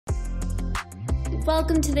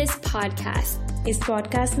Welcome to this podcast. इस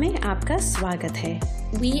podcast में आपका स्वागत है।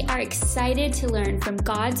 We are excited to learn from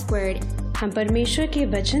God's Word हम परमेश्वर के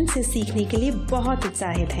वचन से सीखने के लिए बहुत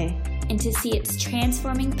उत्साहित हैं and to see its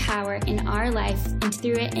transforming power in our life and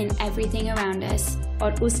through it in everything around us.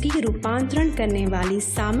 और उसकी रूपांतरण करने वाली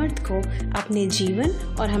सामर्थ्य को अपने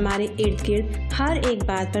जीवन और हमारे इर्द गिर्द हर एक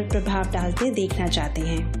बात पर प्रभाव डालते देखना चाहते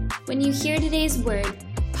हैं। When you hear today's word,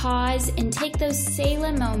 pause and take those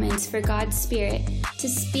Selah moments for God's Spirit to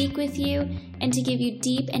speak with you and to give you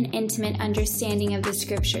deep and intimate understanding of the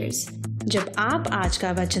Scriptures. जब आप आज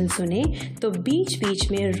का वचन सुने तो बीच बीच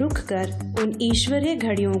में रुक कर उन ईश्वरीय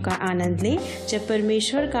घड़ियों का आनंद लें जब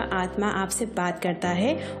परमेश्वर का आत्मा आपसे बात करता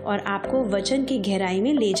है और आपको वचन की गहराई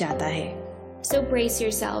में ले जाता है। So brace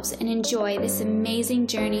yourselves and enjoy this amazing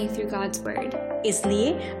journey through God's Word.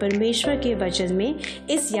 इसलिए परमेश्वर के वचन में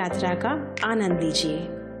इस यात्रा का आनंद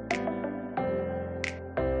लीजिए।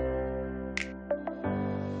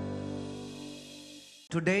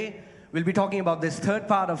 Today we'll be talking about this third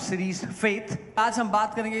part of series faith. आज हम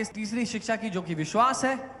बात करेंगे इस तीसरी शिक्षा की जो कि विश्वास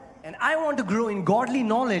है। And I want to grow in godly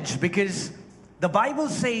knowledge because the Bible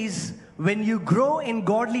says when you grow in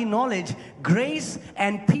godly knowledge, grace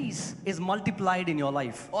and peace is multiplied in your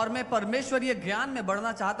life. और मैं परमेश्वरीय ज्ञान में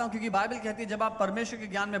बढ़ना चाहता हूँ क्योंकि बाइबल कहती है जब आप परमेश्वर के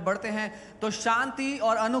ज्ञान में बढ़ते हैं तो शांति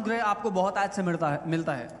और अनुग्रह आपको बहुत आज से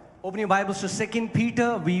मिलता है। Open your Bibles to 2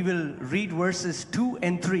 Peter. We will read verses 2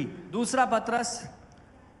 and 3. दूसरा पत्रस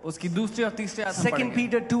उसकी दूसरी और तीसरी आयत हम 2 पढ़ेंगे।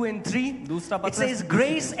 Peter 2 and 3. दूसरा It पत्रस says,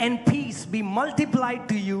 grace and peace be multiplied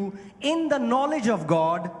to you in the knowledge of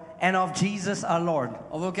God and of Jesus our Lord.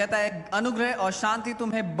 और वो कहता है अनुग्रह और शांति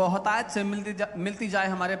तुम्हें बहुतायत से मिलती जाए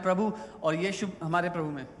हमारे प्रभु और यीशु हमारे प्रभु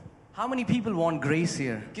में। How many people want grace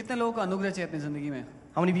here? कितने लोगों को अनुग्रह चाहिए अपनी जिंदगी में?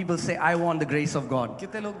 How many people say, I want the grace of God?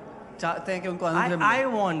 कितने लोग चाहते हैं कि उनको अनुग्रह मिले? I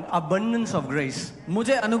want abundance of grace.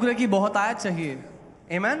 मुझे अनुग्रह की बहुतायत चाहिए।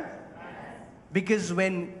 Amen? Because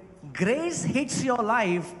when grace hits your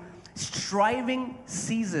life, striving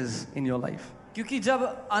ceases in your life. क्योंकि जब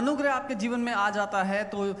अनुग्रह आपके जीवन में आ जाता है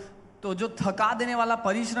तो जो थका देने वाला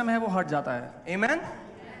परिश्रम है वो हट जाता है। Amen?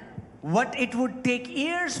 What it would take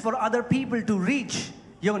years for other people to reach,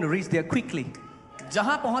 you're going to reach there quickly.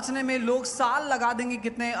 जहां पहुंचने में लोग साल लगा देंगे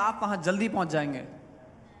कितने आप वहां जल्दी पहुंच जाएंगे।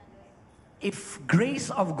 If grace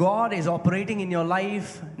of God is operating in your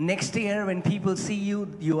life, next year when people see you,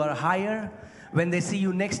 you are higher. When they see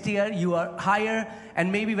you next year, you are higher. And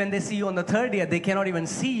maybe when they see you on the third year, they cannot even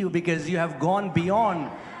see you because you have gone beyond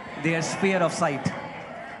their sphere of sight.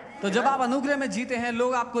 तो जब आप अनुग्रह में जीते हैं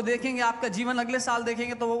लोग आपको देखेंगे, आपका जीवन अगले साल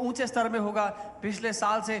देखेंगे तो वो ऊंचे स्तर पे होगा पिछले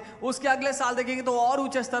साल से, उसके अगले साल देखेंगे तो वो और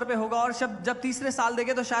ऊंचे स्तर पे होगा और जब तीसरे साल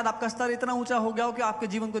देखें तो शायद आपका स्तर इतना ऊंचा हो गया हो कि आपके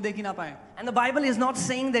जीवन को देख ही ना पाए। And the Bible is not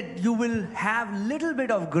saying that you will have little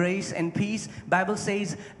bit of grace and peace. Bible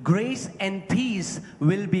says grace and peace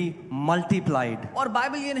will be multiplied. और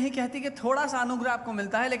बाइबल ये नहीं कहती कि थोड़ा सा अनुग्रह आपको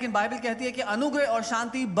मिलता है, लेकिन बाइबल कहती है कि अनुग्रह और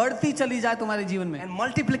शांति बढ़ती चली जाए तुम्हारे जीवन में। And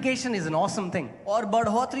multiplication is an awesome thing. और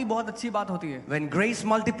बढ़ोतरी बहुत अच्छी बात होती है। When grace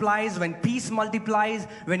multiplies, when peace multiplies,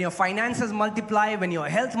 when your finances multiply, when your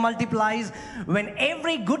health multiplies, when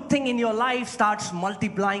every good thing in your life starts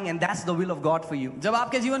multiplying, and that's the will of God for you. जब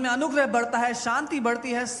आपके जीवन में अनुग्रह बढ़ता है, शांति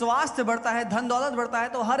बढ़ती है, स्वास्थ्य बढ़ता है, धन दौलत बढ़ता है,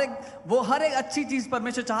 तो हर एक अच्छी चीज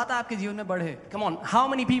परमेश्वर चाहता है आपके जीवन में बढ़े। Come on, how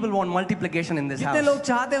many people want multiplication in this house? कितने लोग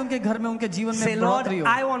चाहते हैं उनके घर में उनके जीवन Say, में Lord, बढ़ोतरी हो?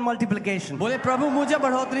 I want multiplication. बोले प्रभु मुझे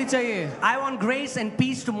बढ़ोतरी चाहिए। I want grace and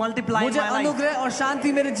peace to multiply in मुझे my life. अनुग्रह और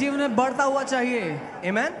शांति मेरे जीवन में बढ़ता हुआ चाहिए।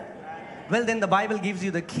 Amen? Well, then the Bible gives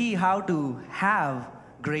you the key how to have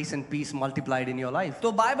grace and peace multiplied in your life.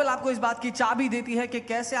 तो बाइबल आपको इस बात की चाबी देती है कि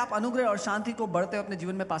कैसे आप अनुग्रह और शांति को बढ़ते अपने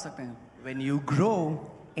जीवन में पा सकते हैं। When you grow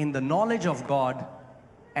in the knowledge of God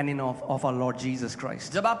and of our Lord Jesus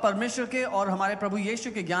Christ. जब आप परमेश्वर के और हमारे प्रभु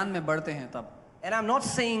यीशु के ज्ञान में बढ़ते हैं तब। And I'm not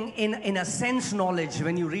saying in a sense knowledge,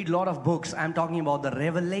 when you read a lot of books, I'm talking about the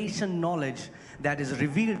revelation knowledge that is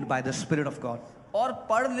revealed by the Spirit of God. और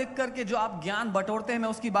पढ़ लिख करके जो आप ज्ञान बटोरते हैं मैं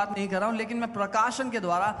उसकी बात नहीं कर रहा हूं, लेकिन मैं प्रकाशन के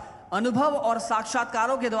द्वारा अनुभव और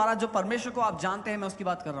साक्षात्कारों के द्वारा जो परमेश्वर को आप जानते हैं मैं उसकी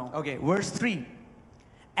बात कर रहा हूं। Okay, verse 3.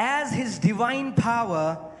 As his divine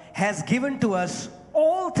power has given to us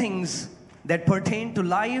all things that pertain to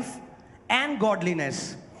life and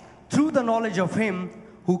godliness through the knowledge of him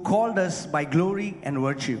who called us by glory and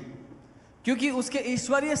virtue. क्योंकि उसके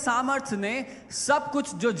ईश्वरीय सामर्थ्य ने सब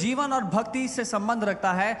कुछ जो जीवन और भक्ति से संबंध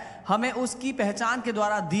रखता है हमें उसकी पहचान के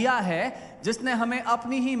द्वारा दिया है, जिसने हमें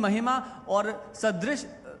अपनी ही महिमा और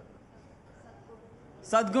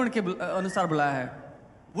सद्गुण के अनुसार बुलाया है।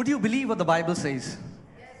 Would you believe what the Bible says?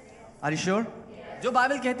 Are you sure? जो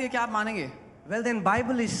बाइबल कहती है क्या आप मानेंगे? Well, then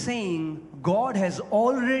Bible is saying God has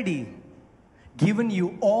already given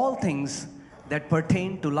you all things that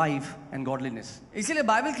pertain to life and godliness. इसीलिए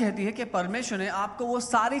बाइबल कहती है कि परमेश्वर ने आपको वो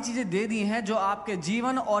सारी चीजें दे दी हैं जो आपके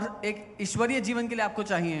जीवन और एक ईश्वरीय जीवन के लिए आपको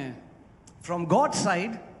चाहिए हैं. From God's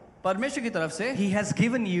side, परमेश्वर की तरफ से He has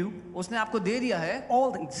given you उसने आपको दे दिया है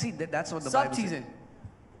all things. See, that's what the सब Bible says. चीजें.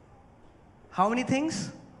 How many things?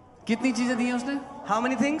 कितनी चीजें दी हैं उसने? How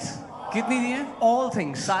many things? कितनी दी हैं? All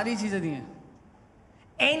things. सारी चीजें दी हैं.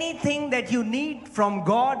 Anything that you need from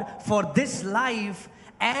God for this life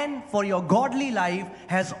and for your godly life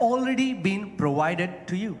has already been provided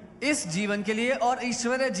to you. इस जीवन के लिए और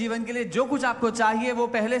ईश्वरीय जीवन के लिए जो कुछ आपको चाहिए वो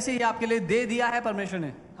पहले से ही आपके लिए दे दिया है परमेश्वर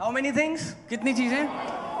ने. How many things? कितनी चीजें?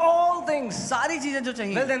 All things. सारी चीजें जो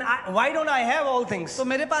चाहिए. Well then, why don't I have all things? तो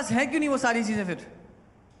मेरे पास है क्यों नहीं वो सारी चीजें फिर?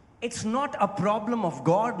 It's not a problem of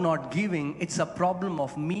God not giving, it's a problem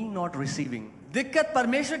of me not receiving. दिक्कत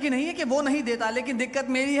परमेश्वर की नहीं है कि वो नहीं देता, लेकिन दिक्कत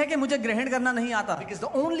मेरी है कि मुझे ग्रहण करना नहीं आता. Because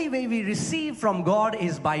the only way we receive from God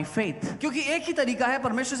is by faith. क्योंकि एक ही तरीका है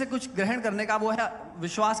परमेश्वर से कुछ ग्रहण करने का, वो है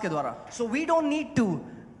विश्वास के द्वारा. So we don't need to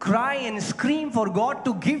cry and scream for God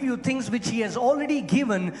to give you things which He has already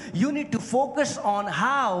given. You need to focus on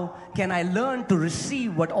how can I learn to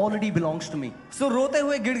receive what already belongs to me. सो रोते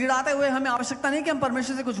हुए गिड़गिड़ाते हुए हमें आवश्यकता नहीं कि हम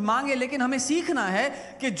परमेश्वर से कुछ मांगे, लेकिन हमें सीखना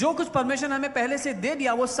है कि जो कुछ परमेश्वर ने हमें पहले से दे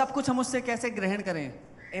दिया वो सब कुछ हम उससे कैसे ग्रहण करें.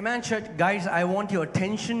 Amen, church. Guys, I want your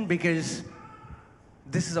attention because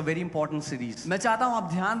this is a very important series. मैं चाहता हूं आप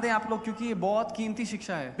ध्यान दें आप लोग, क्योंकि ये बहुत कीमती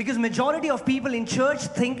शिक्षा है. Because majority of people in church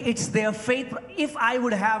think it's their faith. If I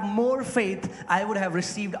would have more faith, I would have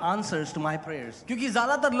received answers to my prayers. क्योंकि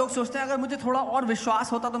ज्यादातर लोग सोचते हैं अगर मुझे थोड़ा और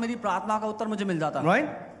विश्वास होता तो मेरी प्रार्थना का उत्तर मुझे मिल जाता. Right?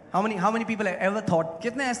 How many people have ever thought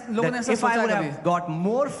कितने लोगों ने that ऐसा if I सोचा would कभी have got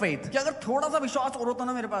more faith? कि अगर थोड़ा सा विश्वास और होता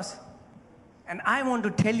ना मेरे पास. And I want to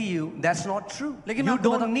tell you that's not true. लेकिन You मैं आपको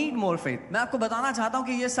don't need more faith. मैं आपको बताना चाहता हूं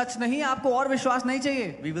कि ये सच नहीं है. आपको और विश्वास नहीं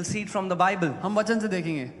चाहिए. We will see it from the Bible. हम वचन से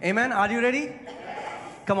देखेंगे. Amen. Are you ready?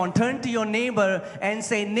 Come on, turn to your neighbor and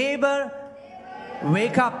say, neighbor,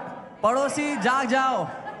 wake up. पड़ोसी जाग जाओ.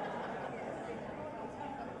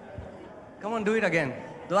 Come on, do it again.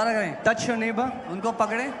 दोबारा करें. Touch your neighbor. उनको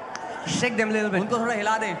पकड़े, Shake them a little bit. उनको थोड़ा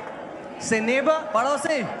हिला दें. Say, neighbor,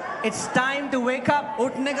 पड़ोसी it's time to wake up.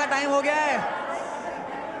 उठने का टाइम हो गया है.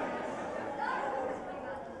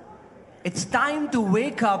 It's time to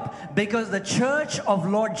wake up because the church of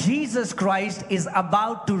Lord Jesus Christ is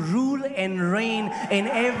about to rule and reign in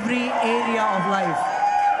every area of life.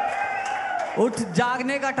 उठ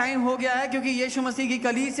जागने का time हो गया है, क्योंकि यीशु मसीह की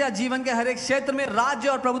कलीसिया जीवन के हर एक क्षेत्र में राज्य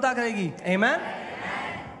और प्रभुता करेगी. Amen.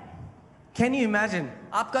 Can you imagine?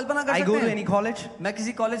 आप कल्पना कर I सकते go to हैं. any college. मैं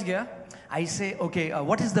किसी कॉलेज गया I say, okay,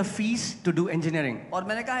 what is the fees to do engineering? और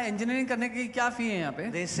मैंने कहा इंजीनियरिंग करने की क्या फी है यहाँ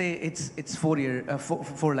पे. They say it's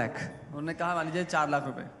 4 lakh. उन्होंने कहा मान लीजिए 4 लाख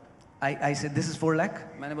रुपए. I said, this is 4 lakh.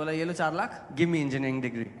 मैंने बोला ये लो 4 lakh, Give me engineering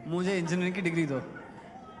degree. मुझे इंजीनियरिंग की डिग्री दो.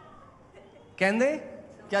 Can they?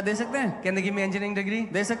 क्या दे सकते हैं? Can they give me engineering degree?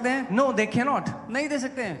 दे सकते हैं? No, they cannot. नहीं दे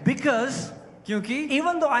सकते हैं. Because क्योंकि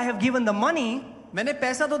even though I have given the money, मैंने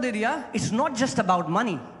पैसा तो दे दिया, it's not just about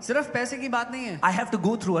money. सिर्फ पैसे की बात नहीं है. I have to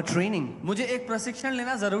go through a training. मुझे एक प्रशिक्षण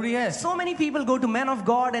लेना जरूरी है. So many people go to men of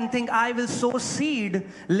God and think, I will sow seed,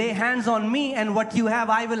 lay hands on me, and what you have,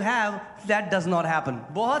 I will have. That does not happen.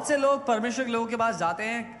 बहुत से लोग परमेश्वर के लोगों के पास जाते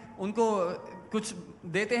हैं, उनको कुछ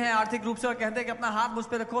देते हैं आर्थिक रूप से और कहते हैं कि अपना हाथ मुझ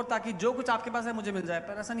पे रखो ताकि जो कुछ आपके पास है मुझे मिल जाए,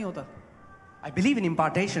 पर ऐसा नहीं होता. I believe in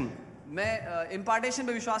impartation. मैं इम्पार्टेशन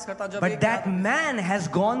पे विश्वास करता हूं. जब But एक that man has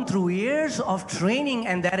gone through years of training,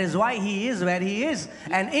 and that is why he is where he is.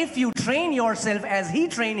 And if you train yourself as he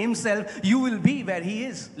trained himself, you will be where he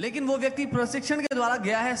is. लेकिन वो व्यक्ति प्रशिक्षण के द्वारा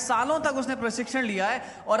गया है, सालों तक उसने प्रशिक्षण लिया है,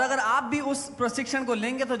 और अगर आप भी उस प्रशिक्षण को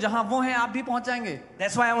लेंगे तो जहां वो हैं आप भी पहुंच जाएंगे.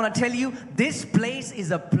 That's why I want to tell you, this place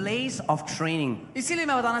is a place of training. इसीलिए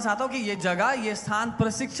मैं बताना चाहता हूं कि ये जगह, ये स्थान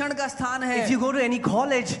प्रशिक्षण का स्थान है. If you go to any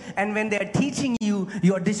college and when they are teaching you,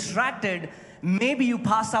 you are distracted. Maybe you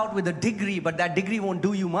pass out with a degree, but that degree won't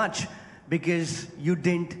do you much because you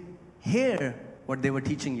didn't hear what they were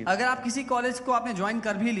teaching you. अगर आप किसी college को आपने join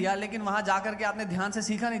कर भी लिया, लेकिन वहां जाकर के आपने ध्यान से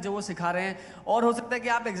सीखा नहीं जो वो सिखा रहे हैं, और हो सकता है कि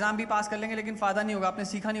आप एग्जाम भी पास कर लेंगे लेकिन फायदा नहीं होगा, आपने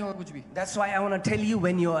सीखा नहीं होगा कुछ भी. That's why I want to tell you,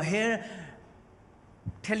 when you are here,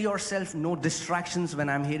 tell yourself no distractions when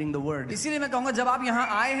I'm hearing the word. इसीलिए मैं कहूंगा जब आप यहाँ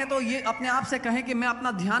आए हैं तो ये अपने आप से कहें कि मैं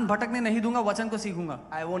अपना ध्यान भटकने नहीं दूंगा, वचन को सीखूंगा.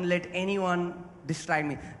 I won't let anyone distract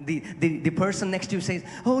me. The person next to you says,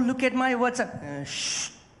 oh, look at my WhatsApp.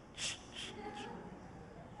 Shh.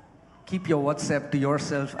 Keep your WhatsApp to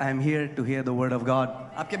yourself. I am here to hear the word of God.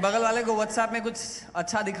 आपके बगल वाले को WhatsApp में कुछ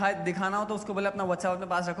अच्छा दिखाना हो तो उसको बोले अपना WhatsApp अपने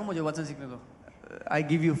पास रखो, मुझे वचन सीखने दो. I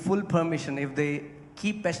give you full permission. If they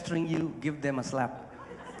keep pestering you, give them a slap.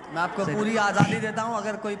 मैं आपको पूरी आजादी देता हूँ,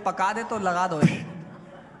 अगर कोई पका दे तो लगा दो.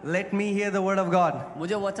 Let me hear the word of God.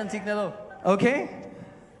 मुझे वचन सीखने दो. Okay?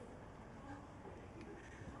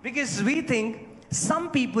 Because we think some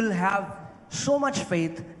people have so much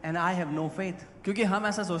faith and I have no faith. क्योंकि हम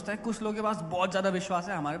ऐसा सोचते हैं कुछ लोगों के पास बहुत ज्यादा विश्वास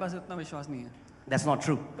है, हमारे पास इतना विश्वास नहीं है. That's not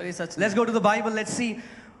true. पर ये सच Let's go to the Bible. Let's see.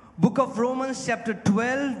 Book of Romans chapter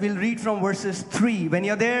 12. We'll read from verses 3. When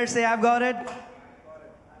you're there, say, I've got it.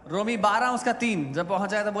 रोमी 12 उसका 3 जब पहुंच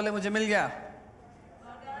जाए तो बोले मुझे मिल गया.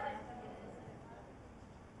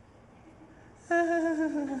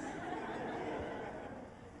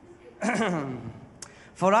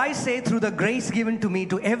 For I say through the grace given to me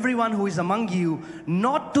to everyone who is among you,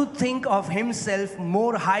 not to think of himself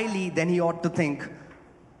more highly than he ought to think,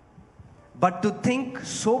 but to think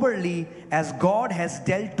soberly as God has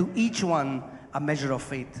dealt to each one a measure of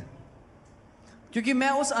faith. क्योंकि मैं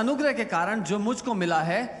उस अनुग्रह के कारण जो मुझको मिला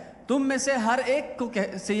है तुम में से हर एक को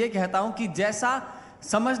से ये कहता हूं कि जैसा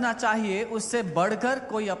समझना चाहिए उससे बढ़कर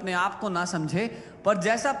कोई अपने आप को ना समझे, पर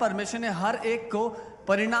जैसा परमेश्वर ने हर एक को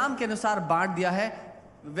परिणाम के अनुसार बांट दिया है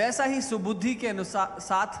वैसा ही सुबुद्धि के अनुसार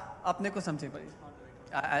साथ अपने को समझे.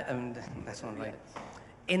 That's not right.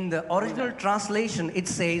 In the original translation, it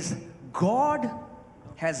says, God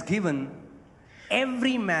has given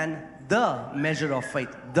every man the measure of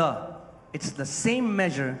faith. It's the same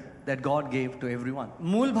measure that God gave to everyone.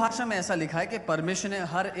 मूल भाषा में ऐसा लिखा है कि परमेश्वर ने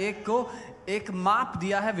हर एक को एक माप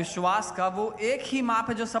दिया है विश्वास का. वो एक ही माप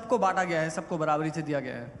है जो सबको बांटा गया है, सबको बराबरी से दिया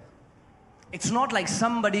गया है. It's not like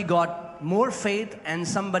somebody got more faith and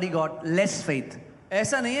somebody got less faith.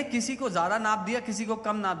 ऐसा नहीं है किसी को ज्यादा नाप दिया किसी को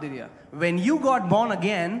कम नाप दे दिया. When you got born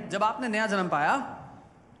again, जब आपने नया जन्म पाया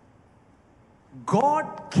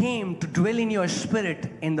God came to dwell in your spirit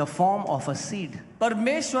in the form of a seed.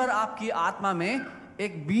 परमेश्वर आपकी आत्मा में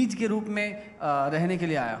एक बीज के रूप में रहने के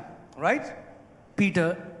लिए आया. Right?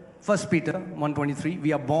 Peter, 1 Peter 1:23,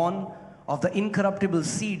 we are born of the incorruptible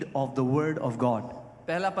seed of the word of God.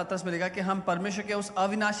 पहला पत्रस में लिखा कि हम परमेश्वर के उस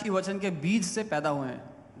अविनाशी वचन के बीज से पैदा हुए हैं.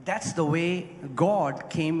 That's the way God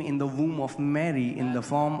came in the womb of Mary in the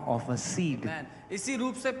form of a seed. इसी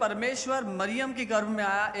रूप से परमेश्वर मरियम के गर्भ में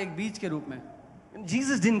आया एक बीज के रूप में.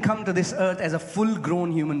 Jesus didn't come to this earth as a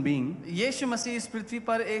full-grown human being. यीशु मसीह इस पृथ्वी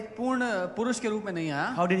पर एक पूर्ण पुरुष के रूप में नहीं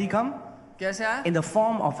आया. How did he come? कैसे आया? In the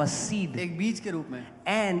form of a seed. एक बीज के रूप में.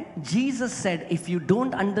 And Jesus said, if you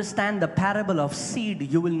don't understand the parable of seed,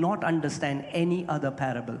 you will not understand any other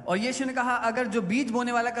parable. और यीशु ने कहा अगर जो बीज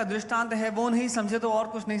बोने वाला का दृष्टांत है वो नहीं समझे तो और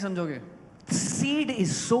कुछ नहीं समझोगे. Seed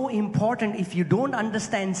is so important. If you don't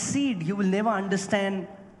understand seed, you will never understand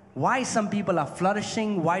why some people are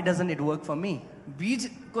flourishing, why doesn't it work for me? बीज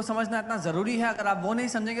को समझना इतना जरूरी है. अगर आप वो नहीं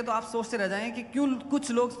समझेंगे तो आप सोचते रह जाएंगे कि क्यों कुछ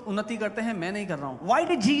लोग उन्नति करते हैं मैं नहीं कर रहा हूं. Why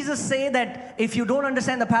did Jesus say that if you don't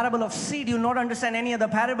understand the parable of seed, you'll not understand any other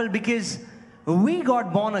parable? Because we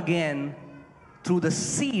got born again through the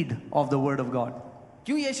seed of the word of God.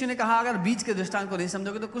 क्यों यीशु ने कहा अगर बीज के दृष्टांत को नहीं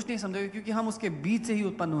समझोगे तो कुछ नहीं समझोगे क्योंकि हम उसके बीज से ही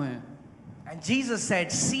उत्पन्न हुए हैं. And Jesus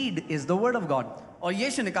said seed is the word of God. और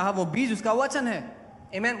यीशु ने कहा वो बीज उसका वचन है.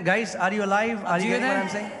 Amen. Guys, are you alive? Are you getting what I'm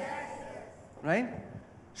saying? Right?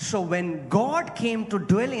 So when God came to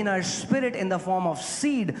dwell in our spirit in the form of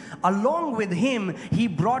seed, along with him, he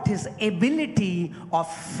brought his ability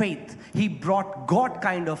of faith. He brought God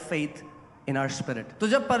kind of faith in our spirit. तो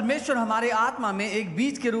जब परमेश्वर हमारे आत्मा में एक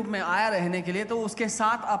बीज के रूप में आया रहने के लिए तो उसके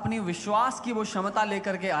साथ अपनी विश्वास की वो क्षमता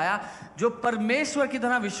लेकर के आया जो परमेश्वर की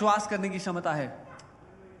तरह विश्वास करने की क्षमता है.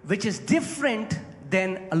 Which is different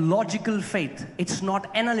than a logical faith. It's not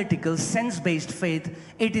analytical, sense-based faith.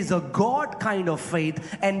 It is a God kind of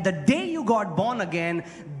faith. And the day you got born again,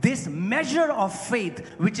 this measure of faith,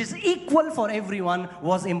 which is equal for everyone,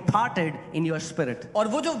 was imparted in your spirit. और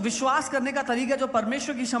वो जो विश्वास करने का तरीका जो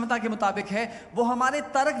परमेश्वर की क्षमता के मुताबिक है वो हमारे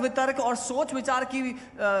तर्क वितर्क और सोच विचार की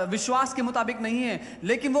विश्वास के मुताबिक नहीं है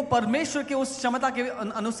लेकिन वो परमेश्वर के उस क्षमता के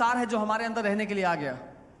अनुसार है जो हमारे अंदर रहने के लिए आ गया.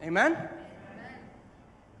 Amen?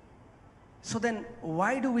 So then,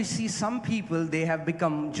 why do we see some people, they have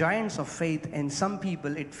become giants of faith, and some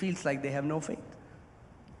people, it feels like they have no faith?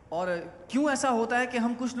 और क्यों ऐसा होता है कि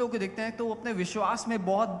हम कुछ लोग को देखते हैं तो वो अपने विश्वास में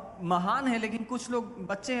बहुत महान है लेकिन कुछ लोग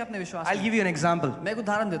बच्चे हैं अपने विश्वास में. I'll give you an example. मैं एक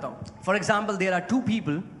उदाहरण देता हूँ. For example, there are two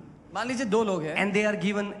people, मान लीजिए दो लोग हैं and they are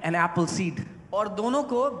given an apple seed. और दोनों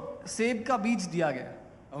को सेब का बीज दिया गया.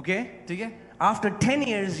 Okay? ठीक है. After 10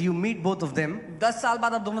 years, you meet both of them. 10 साल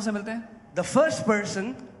बाद आप दोनों से मिलते हैं. The first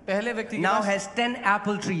person पहले व्यक्ति के now pass has 10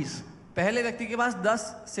 apple trees. पहले व्यक्ति के पास 10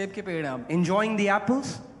 सेब के पेड़ हैं. Enjoying the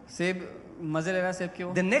apples. सेब मजे ले रहा है सेब के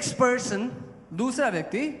वो. The next person दूसरा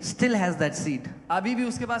व्यक्ति still has that seed. अभी भी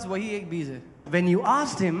उसके पास वही एक बीज है. When you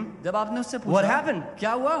asked him, जब आपने उससे पूछा what happened?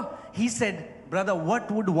 क्या हुआ, He said, brother, what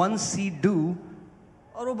would one seed do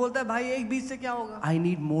और वो बोलता है भाई एक बीज से क्या होगा, I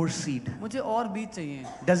need more seed. मुझे और बीज चाहिए।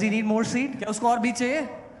 Does he need more seed? क्या उसको और बीज चाहिए?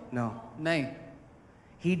 No. नहीं,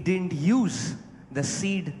 He didn't use the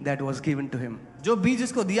seed that was given to him. जो बीज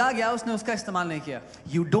उसको दिया गया उसने उसका इस्तेमाल नहीं किया।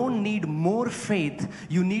 You don't need more faith.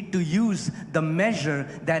 You need to use the measure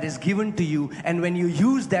that is given to you. And when you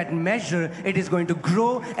use that measure, it is going to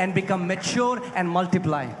grow and become mature and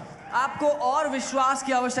multiply. आपको और विश्वास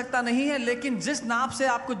की आवश्यकता नहीं है, लेकिन जिस नाप से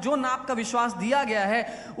आपको जो नाप का विश्वास दिया गया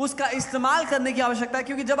है उसका इस्तेमाल करने की आवश्यकता है,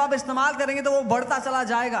 क्योंकि जब आप इस्तेमाल करेंगे तो वो बढ़ता चला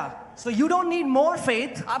जाएगा। So you don't need more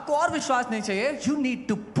faith. आपको और विश्वास नहीं चाहिए, You need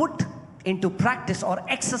to put into practice or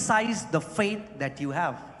exercise the faith that you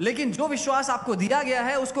have. लेकिन जो विश्वास आपको दिया गया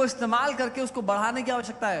है उसको इस्तेमाल करके उसको बढ़ाने की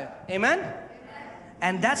आवश्यकता है। Amen?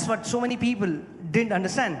 And that's what so many people didn't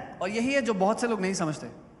understand. और यही है जो बहुत से लोग नहीं समझते।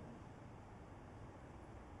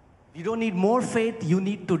 You don't need more faith, you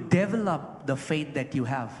need to develop the faith that you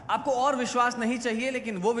have. आपको और विश्वास नहीं चाहिए,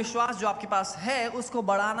 लेकिन वो विश्वास जो आपके पास है उसको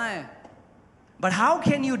बढ़ाना है। But how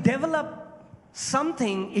can you develop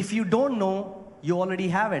something if you don't know you already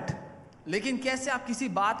have it? लेकिन कैसे आप किसी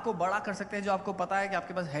बात को बड़ा कर सकते हैं जो आपको पता है कि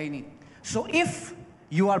आपके पास है ही नहीं? So if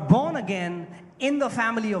you are born again in the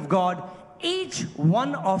family of God, each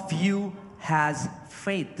one of you has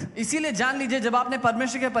faith. इसीलिए जान लीजिए, जब आपने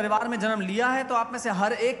परमेश्वर के परिवार में जन्म लिया है तो आप में से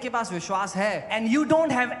हर एक के पास विश्वास है। And you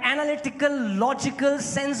don't have analytical, logical,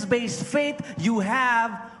 sense-based faith. You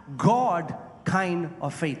have God kind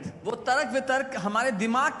of faith. वो तर्क वितर्क हमारे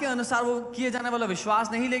दिमाग के अनुसार वो किए जाने वाला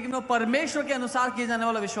विश्वास नहीं, लेकिन वो परमेश्वर के अनुसार किए जाने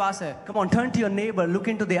वाला विश्वास है। Come on, turn to your neighbor, look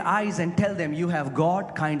into their eyes and tell them you have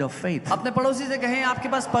God kind of faith. अपने पड़ोसी से कहें आपके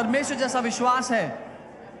पास परमेश्वर जैसा विश्वास है।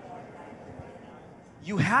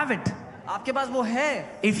 You have it. आपके पास वो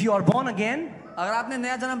है। If you are born again, अगर आपने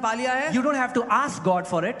नया जन्म पा लिया है you don't have to ask God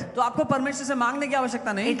for it. तो आपको परमेश्वर से मांगने की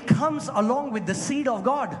आवश्यकता नहीं। It comes along with the seed of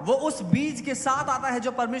God. वो उस बीज के साथ आता है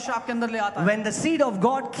जो परमेश्वर आपके अंदर ले आता है। When the seed of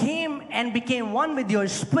God came and became one with your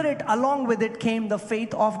spirit, along with it came the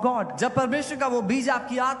faith of God. जब परमेश्वर का वो बीज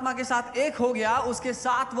आपकी आत्मा के साथ एक हो गया, उसके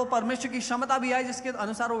साथ वो परमेश्वर की क्षमता भी आई जिसके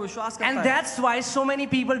अनुसार वो विश्वास करता And है। that's why so many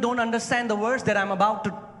people don't understand the words that I'm about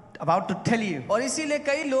to tell you. और इसीलिए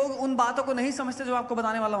कई लोग उन बातों को नहीं समझते जो आपको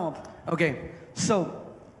बताने वाला हूं अब। Okay, so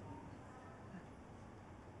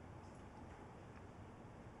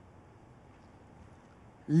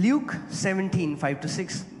Luke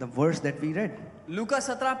 17:5-6, the verse that we read. लूका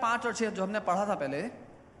 17:5 और 6 जो हमने पढ़ा था पहले।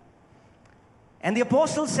 And the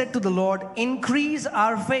apostles said to the Lord, increase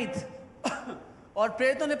our faith. और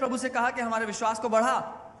प्रेरितों ने प्रभु से कहा कि हमारे विश्वास को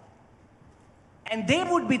बढ़ा। And they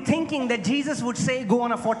would be thinking that Jesus would say, go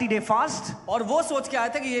on a 40-day fast. और वो सोच के आए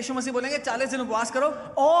थे कि यीशु मसीह बोलेंगे 40 दिन उपवास करो,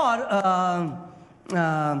 Or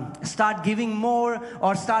start giving more,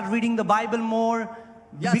 or start reading the Bible more.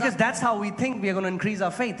 Yes, Because that's how we think we are going to increase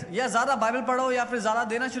our faith. या ज्यादा बाइबल पढ़ो या फिर ज्यादा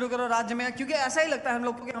देना शुरू करो राज्य में, क्योंकि ऐसा ही लगता है हम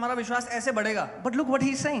लोग को कि हमारा विश्वास ऐसे बढ़ेगा। But look what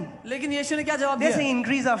he's saying. लेकिन यीशु ने क्या जवाब They दिया? say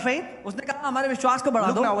increase our faith. उसने कहा हमारे विश्वास को बढ़ा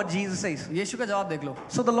Look दो। now what Jesus says. यीशु का जवाब देख लो।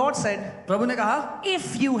 So the Lord said, प्रभु ने कहा,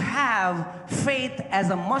 if you have faith as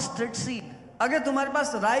a mustard seed. अगर तुम्हारे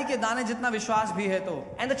पास राई के दाने जितना विश्वास भी है तो।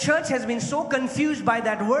 And the church has been so confused by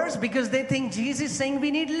that verse because they think Jesus is saying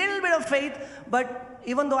we need little bit of faith, but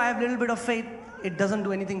even though I have little bit of faith, it doesn't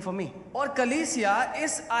do anything for me. और कलीसिया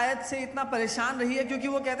इस आयत से इतना परेशान रही है क्योंकि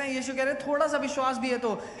वो कहते हैं, यीशु कह रहे हैं थोड़ा सा विश्वास भी है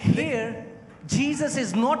तो। Here, Jesus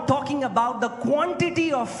is not talking about the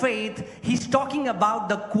quantity of faith, he's talking about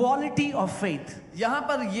the quality of faith. यहाँ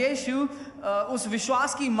पर यीशु उस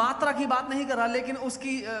विश्वास की मात्रा की बात नहीं कर रहा, लेकिन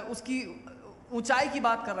उसकी ऊंचाई की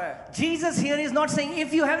बात कर रहा है। Jesus here is not saying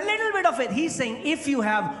if you have little bit of faith, he's saying if you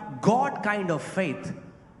have God kind of faith.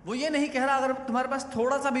 वो ये नहीं कह रहा अगर तुम्हारे पास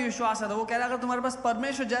थोड़ा सा भी विश्वास है तो, वो कह रहा अगर तुम्हारे पास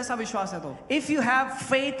परमेश्वर जैसा विश्वास है तो। If you have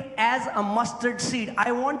faith as a mustard seed,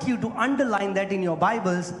 I want you to underline that in your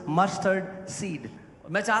Bibles, mustard seed.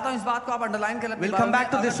 मैं चाहता हूं इस बात को आप अंडरलाइन कर लें। We'll come back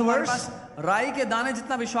to this verse. राई के दाने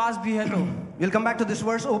जितना विश्वास भी है तो। We'll come back to this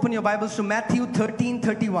verse. Open your Bibles to Matthew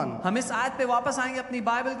 13:31. हम इस आयत पे वापस आएंगे, अपनी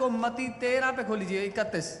बाइबल को मत्ती 13 पे खोलिए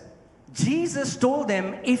 31। Jesus told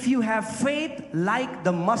them, if you have faith like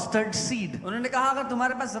the mustard seed. उन्होंने कहा अगर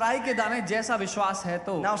तुम्हारे पास राई के दाने जैसा विश्वास है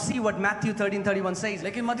तो। Now see what Matthew 13:31 says.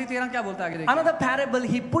 लेकिन मत्ती 13 क्या बोलता है आगे देखिए। Another parable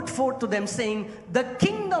he put forth to them saying, the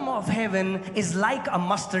kingdom of heaven is like a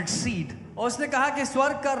mustard seed. और उसने कहा कि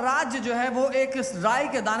स्वर्ग का राज्य जो है वो एक राई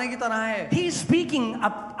के दाने की तरह है। He is speaking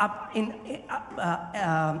in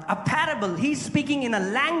a parable. He is speaking in a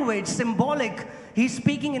language symbolic. He is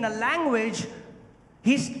speaking in a language.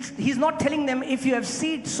 He's not telling them if you have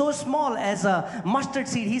seed so small as a mustard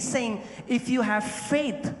seed. He's saying if you have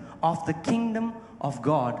faith of the kingdom of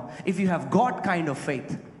God, if you have God kind of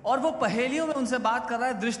faith. और वो पहेलियों में उनसे बात कर रहा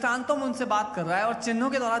है, दृष्टांतों में उनसे बात कर रहा है और चिन्हों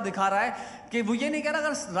के द्वारा दिखा रहा है कि वो ये नहीं कह रहा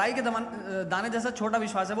अगर राई के दाने जैसा छोटा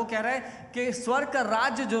विश्वास है, वो कह रहा है कि स्वर्ग का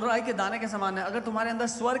राज्य जो राई के दाने के समान है, अगर तुम्हारे अंदर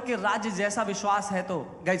स्वर्ग के राज्य जैसा विश्वास है तो।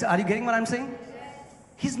 Guys, are you getting what I'm saying?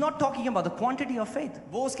 He's not talking about the quantity of faith.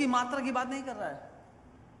 वो उसकी मात्रा की बात नहीं कर रहा है।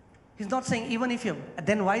 He's not saying even if you have,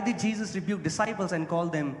 then why did Jesus rebuke disciples and call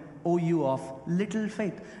them, "O you of little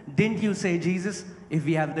faith"? Didn't you say, Jesus, if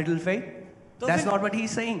we have little faith? तो That's फिर- not what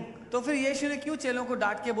he's saying. तो फिर यीशु ने क्यों चेलों को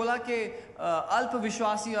डांट के बोला कि अल्प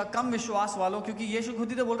विश्वासी या कम विश्वास वालों, क्योंकि यीशु खुद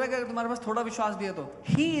ही तो बोल रहा है कि अगर तुम्हारे पास थोड़ा विश्वास भी है तो।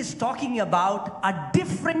 He is talking about a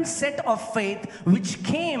different set of faith which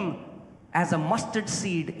came as a mustard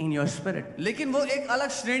seed in your spirit. लेकिन वो एक अलग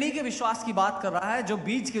श्रेणी के विश्वास की बात कर रहा है जो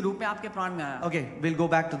बीज के रूप में आपके प्राण में आया। Okay, we'll go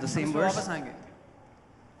back to the same हम verse. वापस आएंगे।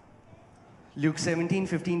 Luke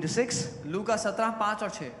 17:15-6. लूका 17:5 और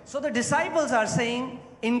 6। So the disciples are saying,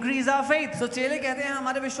 increase our faith. तो चेले कहते हैं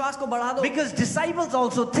हमारे विश्वास को बढ़ा दो, Because disciples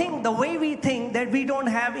also think the way we think that we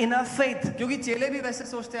don't have enough faith. क्योंकि चेले भी वैसे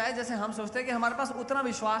सोचते हैं जैसे हम सोचते हैं कि हमारे पास उतना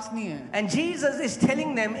विश्वास नहीं है। And Jesus is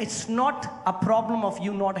telling them it's not a problem of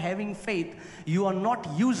you not having faith. You are not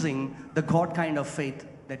using the God kind of faith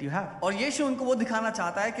that you have. और यीशु उनको वो दिखाना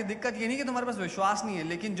चाहता है कि दिक्कत ये नहीं कि तुम्हारे पास विश्वास नहीं है,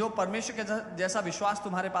 लेकिन जो परमेश्वर के जैसा विश्वास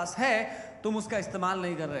तुम्हारे पास है तुम उसका इस्तेमाल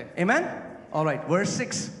नहीं कर रहे। Amen? All right, verse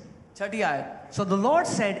 6. 6 आयत। So the Lord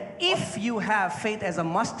said, if you have faith as a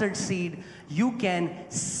mustard seed, you can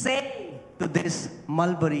say to this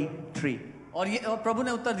mulberry tree. और प्रभु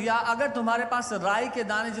ने उत्तर दिया, अगर तुम्हारे पास राई के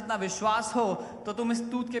दाने जितना विश्वास हो तो तुम इस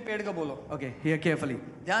तूत के पेड़ को बोलो। Okay, hear carefully.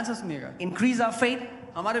 ध्यान से सुनिएगा। Increase our faith,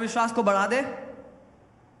 हमारे विश्वास को बढ़ा दे।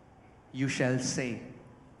 you shall say.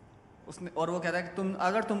 उसने और वो कह रहा है कि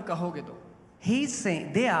अगर तुम कहोगे तो। He's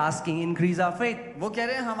saying, they are asking, increase our faith. वो कह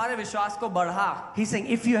रहे हैं हमारे विश्वास को बढ़ा। He's saying,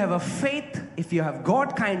 if you have a faith, if you have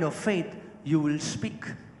God kind of faith, you will speak.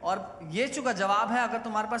 और यीशु का जवाब है, अगर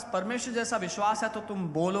तुम्हारे पास परमेश्वर जैसा विश्वास है तो तुम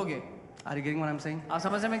बोलोगे। Are you getting what I'm saying? आप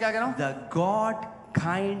समझ रहे हैं मैं क्या कह रहा हूँ? The God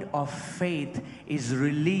kind of faith is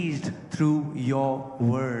released through your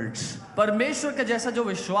words. परमेश्वर का जैसा जो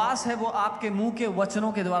विश्वास है वो आपके मुंह के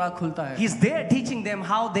वचनों के द्वारा खुलता है। He's there teaching them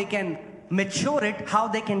how they can mature it, how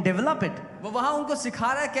they can develop it. वो वहां उनको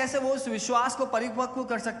सिखा रहा है कैसे वो उस विश्वास को परिपक्व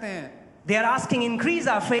कर सकते हैं। They are asking, increase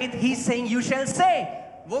our faith. He's saying, you shall say.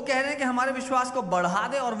 वो कह रहे हैं कि हमारे विश्वास को बढ़ा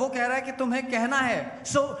दे, और वो कह रहा है कि तुम्हें कहना है।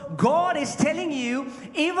 So God is telling you,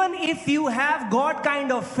 even if you have God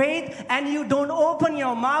kind of faith and you don't open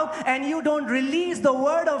your mouth and you don't release the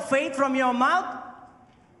word of faith from your mouth,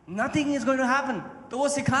 nothing is going to happen. तो वो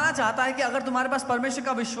सिखाना चाहता है कि अगर तुम्हारे पास परमेश्वर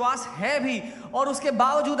का विश्वास है भी और उसके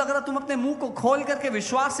बावजूद अगर तुम अपने मुंह को खोल करके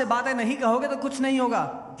विश्वास से बातें नहीं कहोगे तो कुछ नहीं होगा।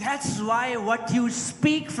 That's why what you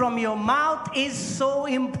speak from your mouth is so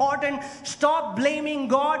important. Stop blaming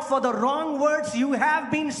God for the wrong words you have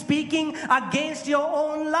been speaking against your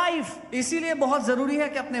own life. इसीलिए बहुत जरूरी है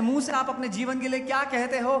कि अपने मुंह से आप अपने जीवन के लिए क्या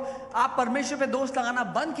कहते हो, आप परमेश्वर पे दोष लगाना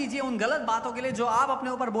बंद कीजिए उन गलत बातों के लिए जो आप अपने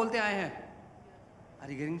ऊपर बोलते आए हैं। Are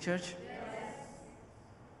you getting church?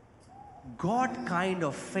 God kind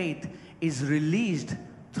of faith is released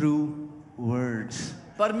through words.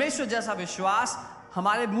 परमेश्वर जैसा विश्वास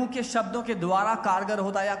हमारे मुंह के शब्दों के द्वारा कारगर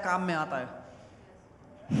होता है या काम में आता है।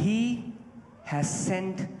 He has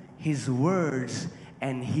sent his words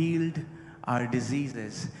and healed our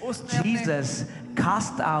diseases. Jesus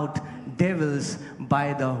cast out devils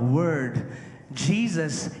by the word.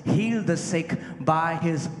 Jesus healed the sick by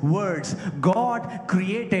his words. God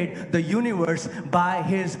created the universe by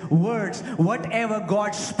his words. Whatever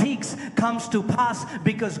God speaks comes to pass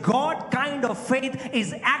because God kind of faith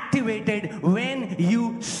is activated when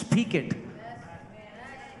you speak it.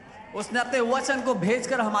 उसने अपने वचन को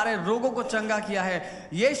भेजकर हमारे रोगों को चंगा किया है।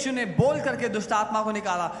 यीशु ने बोल करके दुष्ट आत्मा को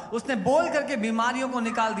निकाला, उसने बोल करके बीमारियों को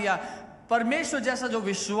निकाल दिया। परमेश्वर जैसा जो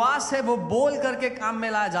विश्वास है वो बोल करके काम में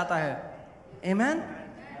लाया जाता है। Amen?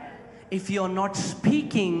 If you are not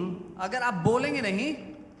speaking, अगर आप बोलेंगे नहीं,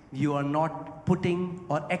 you are not putting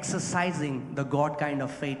or exercising the God kind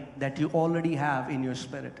of faith that you already have in your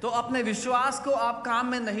spirit. तो अपने विश्वास को आप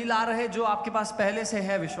काम में नहीं ला रहे जो आपके पास पहले से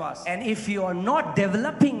है विश्वास। And if you are not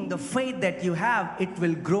developing the faith that you have, it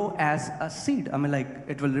will grow as a seed. I mean, like,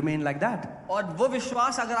 it will remain like that. और वो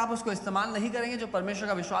विश्वास अगर आप उसको इस्तेमाल नहीं करेंगे जो परमेश्वर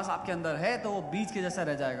का विश्वास आपके अंदर है तो वो बीज के जैसा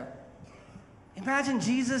रह जाएगा। Imagine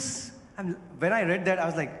Jesus, when I read that, I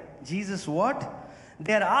was like, Jesus, what?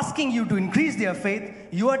 They are asking you to increase their faith.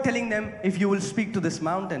 You are telling them, if you will speak to this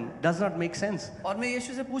mountain. Does not make sense. और मैं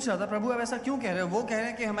यीशु से पूछ रहा था, प्रभु आप ऐसा क्यों कह रहे हो? वो कह रहे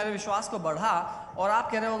हैं कि हमारे विश्वास को बढ़ा, और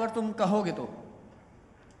आप कह रहे हो अगर तुम कहोगे तो।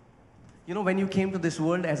 You know, when you came to this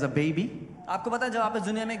world as a baby, आपको पता है जब आप इस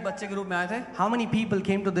दुनिया में एक बच्चे के रूप में आए थे, how many people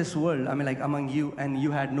came to this world? I mean, like among you, and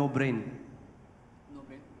you had no brain.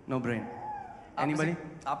 No brain. Anybody?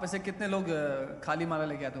 आप में से कितने लोग खाली माला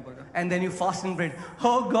लेके आते ऊपर का? And then you fast and prayed,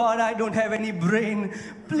 oh God, I don't have any brain.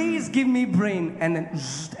 Please give me brain. And then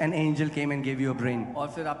an angel came and gave you a brain. और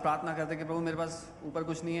फिर आप प्रार्थना करते कि प्रभु मेरे पास ऊपर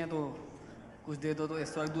कुछ नहीं है तो कुछ दे दो, तो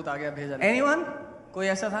स्वर्गदूत आ गया भेजा। Anyone? कोई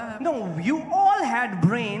ऐसा था? No, you all had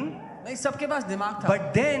brain. नहीं, सबके पास दिमाग था।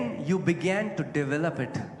 But then you began to develop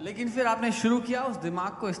it. लेकिन फिर आपने शुरू किया उस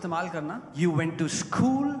दिमाग को इस्तेमाल करना। You went to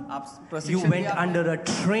school. आप You प्रशिक्षण went लिया, under a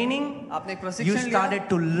training. आपने एक You प्रशिक्षण लिया, started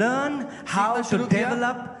to learn how सीखना to शुरू किया।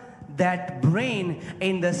 develop that brain.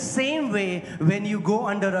 In the same way, when you go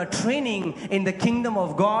under a training in the kingdom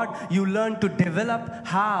of God, you learn to develop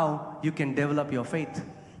how you can develop your faith.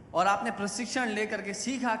 और आपने प्रशिक्षण लेकर के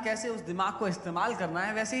सीखा कैसे उस दिमाग को इस्तेमाल करना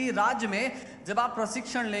है। वैसे ही राज्य में जब आप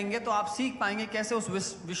प्रशिक्षण लेंगे तो आप सीख पाएंगे कैसे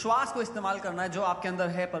उस विश्वास को इस्तेमाल करना है जो आपके अंदर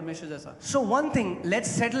है परमेश्वर जैसा। So one thing,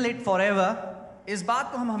 let's settle it forever. इस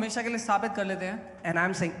बात को हम हमेशा के लिए साबित कर लेते हैं। And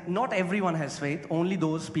I'm saying, not everyone has faith. Only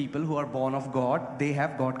those people who are born of God, they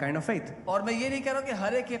have God kind of faith. और मैं ये नहीं कह रहा हूँ कि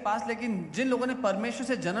हर एक के पास, लेकिन जिन लोगों ने परमेश्वर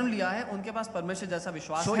से जन्म लिया है उनके पास परमेश्वर जैसा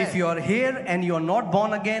विश्वास So है। if you are here and you are not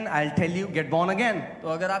born again, I'll tell you, get born again. तो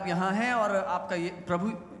अगर आप यहाँ हैं और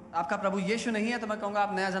आपका प्रभु यीशु नहीं है तो मैं कहूँगा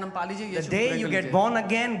आप नया जन्म पा लीजिए। The यीशु day को you ग्रहण get कर born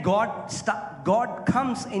again, God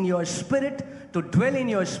comes in your spirit to dwell in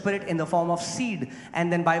your spirit in the form of seed,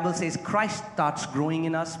 and then Bible says Christ starts growing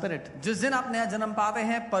in our spirit. लीजिए। जिस दिन आप नया जन्म पाते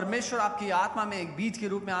हैं परमेश्वर आपकी आत्मा में एक बीज के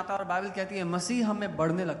रूप में आता है और बाइबल कहती है मसीह हम में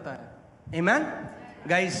बढ़ने लगता है। Amen?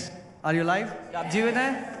 Guys, are you alive? क्या आप जीवित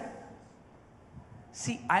हैं?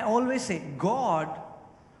 See, I always say,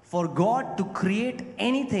 for God to create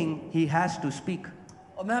anything, He has to speak.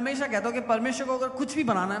 और मैं हमेशा कहता हूँ कि परमेश्वर को अगर कुछ भी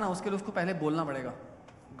बनाना है ना उसके लिए उसको पहले बोलना पड़ेगा।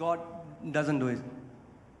 God doesn't do it.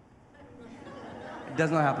 It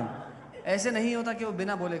does not happen. ऐसे नहीं होता कि वो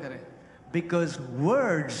बिना बोले करे। Because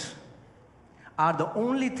words are the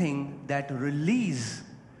only thing that release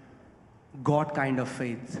God kind of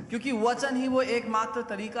faith. क्योंकि वचन ही वो एकमात्र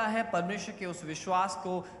तरीका है परमेश्वर के उस विश्वास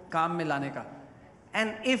को काम में लाने का।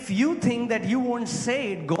 And if you think that you won't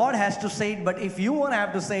say it, God has to say it, but if you won't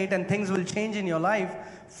have to say it and things will change in your life,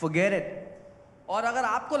 forget it. और अगर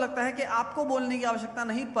आपको लगता है कि आपको बोलने की आवश्यकता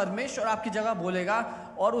नहीं, परमेश्वर आपकी जगह बोलेगा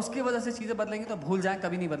और उसकी वजह से चीजें बदलेंगी, तो भूल जाएं,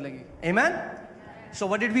 कभी नहीं बदलेंगी। Amen? So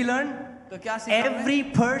what did we learn? तो क्या सीखा हमने? Every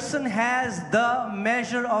person has the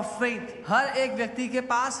measure of faith. हर एक व्यक्ति के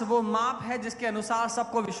पास वो माप है जिसके अनुसार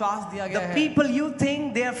सबको विश्वास दिया गया The है। people you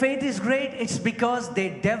think their faith is great, it's because they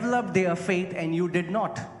developed their faith and you did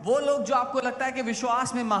not. वो लोग जो आपको लगता है कि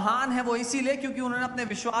विश्वास में महान है वो इसीलिए क्योंकि उन्होंने अपने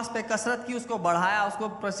विश्वास पे कसरत की, उसको बढ़ाया, उसको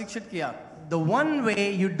प्रशिक्षित किया। The one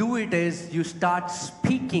way you do it is you start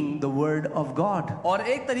speaking the word of God. और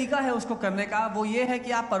एक तरीका है उसको करने का, वो ये है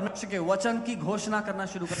कि आप परमेश्वर के वचन की घोषणा करना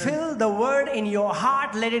शुरू करें। Fill the word in your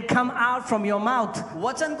heart, let it come out from your mouth.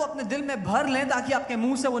 वचन को अपने दिल में भर लें ताकि आपके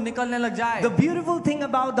मुंह से वो निकलने लग जाए। The beautiful thing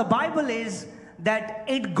about the Bible is that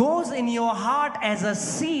it goes in your heart as a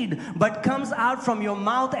seed but comes out from your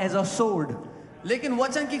mouth as a sword. लेकिन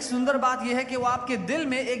वचन की सुंदर बात यह है कि वो आपके दिल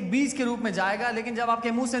में एक बीज के रूप में जाएगा, लेकिन जब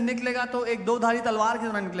आपके मुंह से निकलेगा तो एक दो धारी तलवार की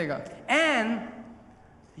तरह निकलेगा। And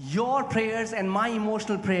your prayers and my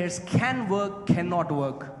emotional prayers can work, cannot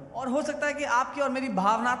work. और हो सकता है कि आपकी और मेरी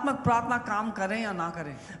भावनात्मक प्रार्थना काम करें या ना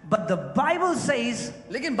करें, But the Bible says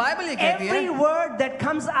लेकिन बाइबल ये कहती every है word that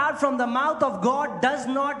comes out from the mouth of God does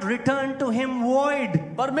not return to him void.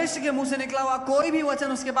 परमेश्वर के मुंह से निकला हुआ कोई भी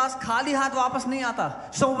वचन उसके पास खाली हाथ वापस नहीं आता।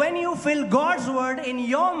 So when you fill God's word in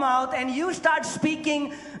your mouth and you start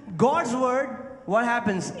speaking God's word, what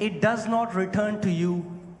happens? It does not return to you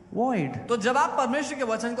void. तो जब आप परमेश्वर के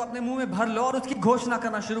वचन को अपने मुंह में भर लो और उसकी घोषणा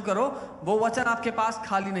करना शुरू करो, वो वचन आपके पास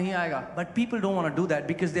खाली नहीं आएगा। But people don't want to do that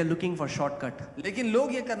because they're looking for shortcut. लेकिन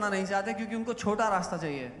लोग ये करना नहीं चाहते क्योंकि उनको छोटा रास्ता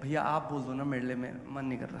चाहिए। भैया आप बोल दो ना, मेरे लिए मन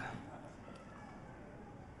नहीं कर रहा,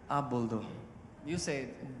 आप बोल दो। You say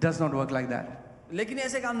it. It does not work like that. लेकिन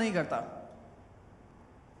ऐसे काम नहीं करता।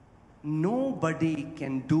 Nobody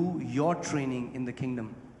can do your training in the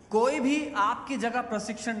kingdom. कोई भी आपकी जगह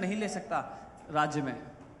प्रशिक्षण नहीं ले सकता राज्य में।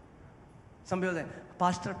 Some people say,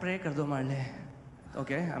 Pastor, pray kar do हमारे लिए.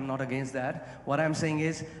 Okay, I'm not against that. What I'm saying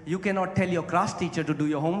is, you cannot tell your class teacher to do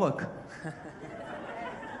your homework.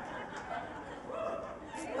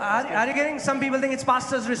 Are you getting? Some people think it's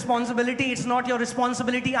pastor's responsibility. It's not your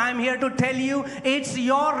responsibility. I'm here to tell you, it's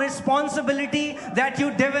your responsibility that you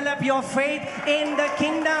develop your faith in the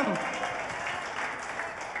kingdom.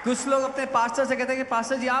 कुछ लोग अपने pastor से कहते हैं कि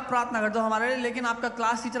pastor जी आप प्रार्थना कर दो हमारे लिए, लेकिन आपका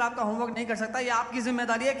क्लास टीचर आपका होमवर्क नहीं कर सकता। ये आपकी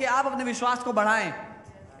जिम्मेदारी है कि आप अपने विश्वास को बढ़ाएं।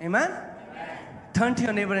 Amen? Turn to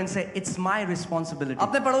your neighbor and say, it's my responsibility.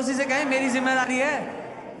 अपने पड़ोसी से कहें मेरी जिम्मेदारी है.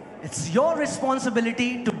 It's your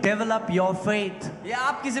responsibility to develop your faith. ये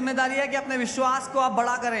आपकी जिम्मेदारी है कि अपने विश्वास को आप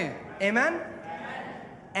बड़ा करें. Amen?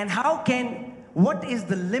 And what is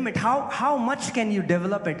the limit? How much can you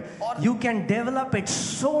develop it? You can develop it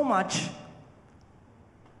so much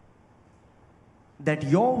that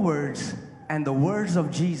your words and the words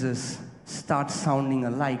of Jesus start sounding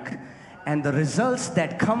alike. And the results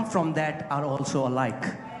that come from that are also alike.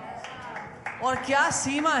 और क्या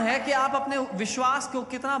सीमा है कि आप अपने विश्वास को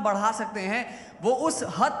कितना बढ़ा सकते हैं? वो उस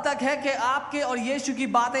हद तक है कि आपके और यीशु की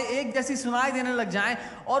बातें एक जैसी सुनाई देने लग जाएं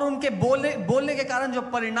और उनके बोलने के कारण जो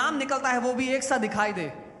परिणाम निकलता है वो भी एक सा दिखाई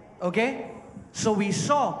दे. Okay? So we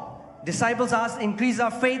saw disciples asked, increase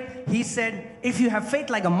our faith. He said, if you have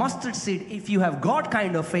faith like a mustard seed, if you have God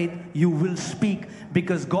kind of faith, you will speak,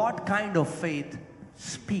 because God kind of faith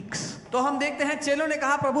speaks. तो हम देखते हैं चेलों ने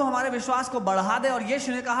कहा प्रभु हमारे विश्वास को बढ़ा दे, और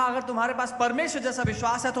यीशु ने कहा अगर तुम्हारे पास परमेश्वर जैसा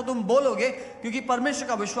विश्वास है तो तुम बोलोगे, क्योंकि परमेश्वर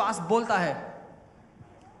का विश्वास बोलता है.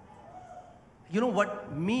 You know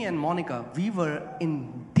what? Me and Monica, we were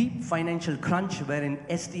in deep financial crunch, wherein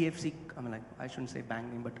SDFC, I shouldn't say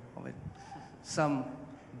bank name, but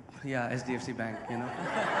SDFC Bank, you know.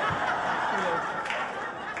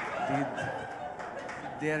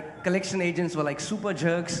 Their collection agents were like super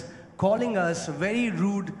jerks, calling us very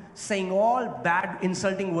rude, saying all bad,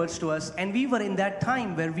 insulting words to us. And we were in that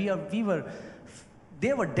time where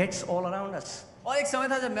there were debts all around us. और एक समय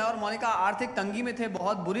था जब मैं और मोनिका आर्थिक तंगी में थे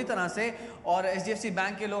बहुत बुरी तरह से, और एचडीएफसी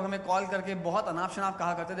बैंक के लोग हमें कॉल करके बहुत अनाप शनाप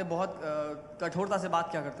कहा करते थे, बहुत कठोरता से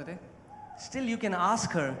बात किया करते थे. Still you can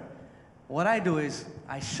ask her. What I do is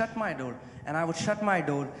I shut my door, and I would shut my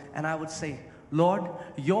door and I would say, Lord,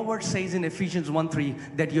 your word says in Ephesians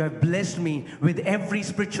 1:3 that you have blessed me with every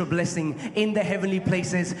spiritual blessing in the heavenly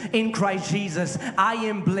places in Christ Jesus. I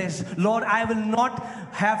am blessed. Lord, I will not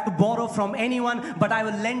have to borrow from anyone, but I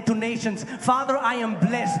will lend to nations. Father, I am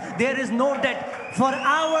blessed. There is no debt. For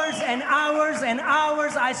hours and hours and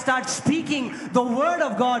hours, I start speaking the word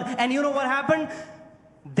of God. And you know what happened?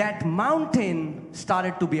 That mountain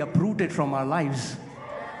started to be uprooted from our lives.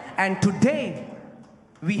 And today,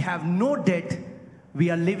 we have no debt.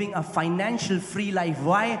 We are living a financial free life.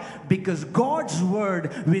 Why? Because God's word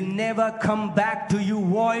will never come back to you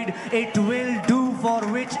void. It will do for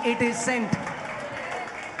which it is sent.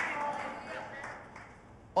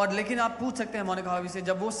 और लेकिन आप पूछ सकते हैं मोनिका भाभी से,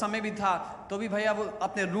 जब वो समय भी था तो भी भैया वो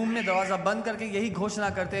अपने रूम में दरवाज़ा बंद करके यही घोषणा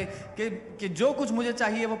करते कि जो कुछ मुझे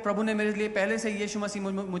चाहिए वो प्रभु ने मेरे लिए पहले से यीशु मसीह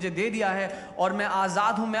मुझे दे दिया है, और मैं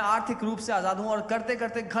आज़ाद हूँ, मैं आर्थिक रूप से आज़ाद हूँ. और करते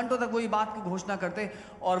करते घंटों तक वही बात की घोषणा करते,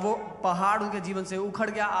 और वो पहाड़ उनके जीवन से उखड़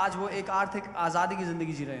गया. आज वो एक आर्थिक आज़ादी की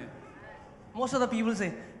ज़िंदगी जी रहे हैं. Most of the people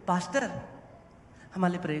say, Pastor,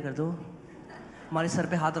 हमारे लिए प्रे कर दो, हमारे सर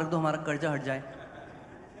पे हाथ रख दो, हमारा कर्जा हट जाए.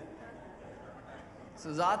 So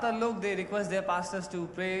ज़्यादातर लोग they request their pastors to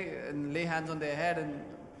pray and lay hands on their head and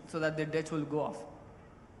so that their debts will go off.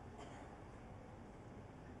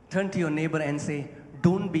 Turn to your neighbor and say,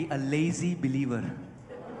 don't be a lazy believer.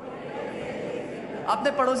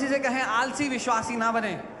 अपने पड़ोसी से कहें आलसी विश्वासी ना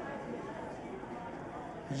बने.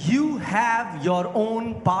 You have your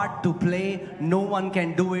own part to play. No one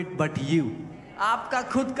can do it but you. आपका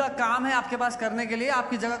खुद का काम है आपके पास करने के लिए,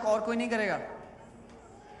 आपकी जगह और कोई नहीं करेगा.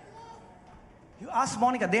 You ask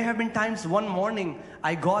Monica, there have been times one morning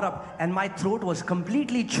I got up and my throat was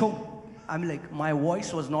completely choked. I'm like, my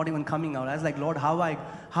voice was not even coming out. I was like, Lord,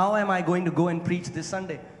 how am I going to go and preach this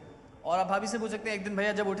Sunday? और आप भाभी से पूछ सकते हैं, एक दिन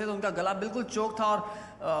भैया जब उठे तो उनका गला बिल्कुल चोक था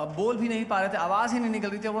और बोल भी नहीं पा रहे थे, आवाज़ ही नहीं निकल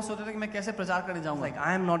रही थी, और वो सोचते थे कि मैं कैसे प्रचार करने जाऊँगा. Like,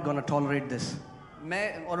 I am not going to tolerate this.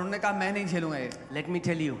 और उन्होंने कहा मैं नहीं झेलूंगा ये. Let me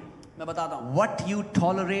tell you. मैं बताता हूँ. What you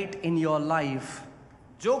tolerate in your life,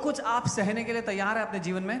 जो कुछ आप सहने के लिए तैयार है अपने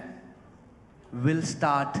जीवन में, will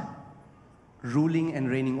start ruling and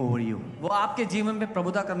reigning over you. वो आपके जीवन में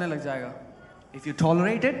प्रभुता करने लग जाएगा. If you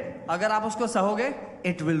tolerate it, अगर आप उसको सहोगे,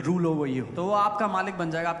 it will rule over you. तो वो आपका मालिक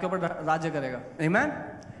बन जाएगा, आपके ऊपर राज्य करेगा. Amen.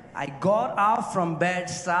 I got up from bed,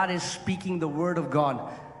 started speaking the word of God.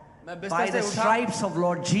 By the stripes of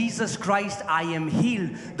Lord Jesus Christ, I am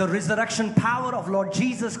healed. The resurrection power of Lord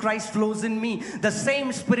Jesus Christ flows in me. The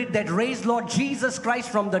same spirit that raised Lord Jesus Christ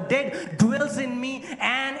from the dead dwells in me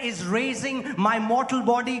and is raising my mortal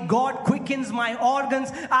body. God quickens my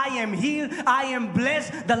organs. I am healed. I am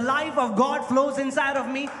blessed. The life of God flows inside of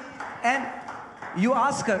me. And you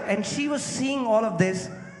ask her, and she was seeing all of this.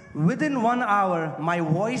 Within 1 hour, my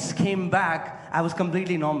voice came back. I was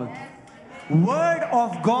completely normal. Word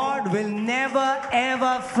of God will never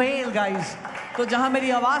ever fail, guys. तो जहां मेरी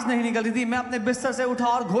आवाज नहीं निकल रही थी, मैं अपने बिस्तर से उठा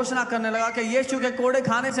और घोषणा करने लगा कि यीशु के कोड़े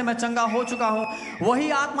खाने से मैं चंगा हो चुका हूं। वही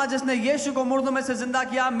आत्मा जिसने यीशु को मुर्दों में से जिंदा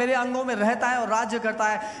किया मेरे अंगों में रहता है और राज्य करता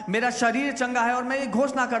है। मेरा शरीर चंगा है और मैं ये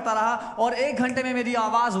घोषणा करता रहा और 1 घंटे में मेरी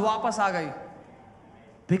आवाज वापस आ गई।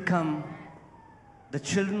 Become the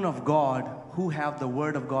children of God who have the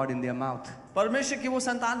word of God in their mouth. परमेश्वर की वो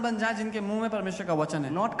संतान बन जाए जिनके मुंह में परमेश्वर का वचन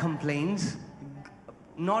है। Not complaints,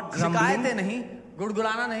 not शिकायतें grumbling, नहीं,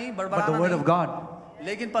 गुड़गुड़ाना नहीं, but the बड़बड़ाना word of नहीं, God.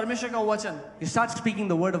 लेकिन परमेश्वर का वचन। You start speaking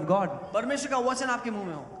the word of God. परमेश्वर का वचन आपके मुंह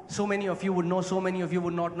में हो। So many of you would know, so many of you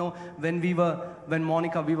would not know. When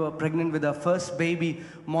Monica, we were pregnant with our first baby.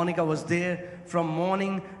 Monica was there from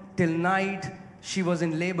morning till night. She was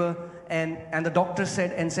in labor, and the doctor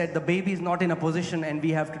said the baby is not in a position, and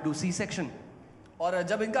we have to do C-section. और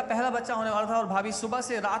जब इनका पहला बच्चा होने वाला था और भाभी सुबह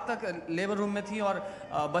से रात तक लेबर रूम में थी और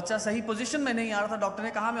बच्चा सही पोजीशन में नहीं आ रहा था, डॉक्टर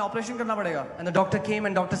ने कहा मैं ऑपरेशन करना पड़ेगा। And the doctor came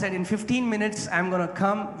and doctor said in 15 minutes I'm going to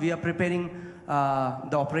come. We are preparing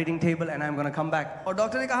the operating table and I'm going to come back. और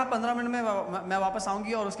डॉक्टर ने कहा 15 मिनट में मैं वापस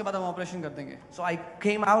आऊंगी और उसके बाद हम ऑपरेशन कर देंगे। So I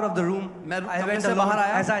came out of the room. I went से alone बाहर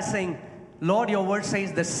आया। as I was saying, Lord, your word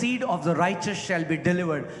says the seed of the righteous shall be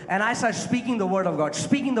delivered. And I started speaking the word of God,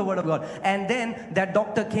 speaking the word of God. And then that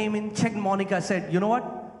doctor came in, checked Monica, said, you know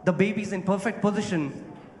what? The baby's in perfect position.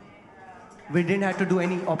 We didn't have to do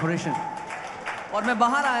any operation. और मैं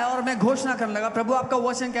बाहर आया और मैं घोषणा करने लगा, प्रभु आपका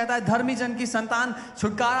वचन कहता है धर्मी जन की संतान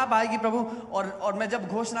छुटकारा पाएगी प्रभु। और मैं जब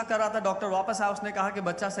घोषणा कर रहा था, डॉक्टर वापस आया, उसने कहा कि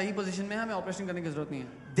बच्चा सही पोजीशन में है, हमें ऑपरेशन करने की जरूरत नहीं है।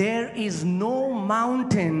 There is no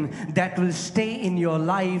mountain that will stay in your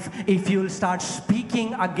life if you will start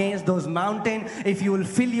speaking against those mountains. If you will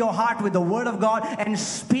fill your heart with the word of God and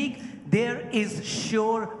speak, there is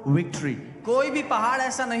sure victory. कोई भी पहाड़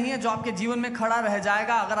ऐसा नहीं है जो आपके जीवन में खड़ा रह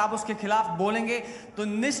जाएगा। अगर आप उसके खिलाफ बोलेंगे तो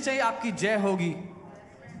निश्चय आपकी जय होगी।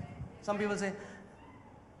 Some people say,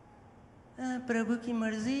 प्रभु की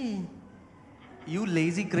मर्जी. You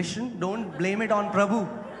lazy Christian, don't blame it on Prabhu.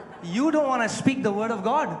 You don't want to speak the word of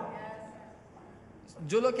God.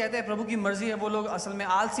 जो लोग कहते हैं प्रभु की मर्जी है, वो लोग असल में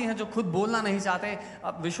आलसी हैं जो खुद बोलना नहीं चाहते,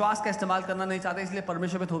 अब विश्वास का इस्तेमाल करना नहीं चाहते, इसलिए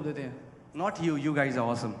परमेश्वर पे थोप देते हैं। Not you, you guys are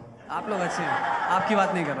awesome. आप लोग अच्छे हैं, आपकी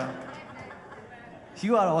बात नहीं कर रहा।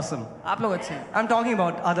 You are awesome. आप लोग अच्छे हैं। I'm talking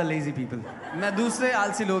about other lazy people. मैं दूसरे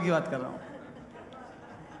आलसी लोगों की बात कर रहा हूँ।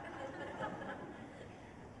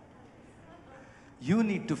 You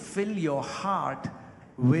need to fill your heart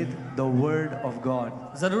with the word of God.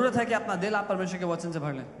 जरूरत है कि अपना दिल आप परमेश्वर के वचन से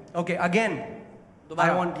भर लें। Okay, again, I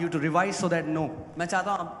want you to revise so that no. मैं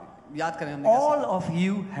चाहता हूँ आप याद करें हमने All of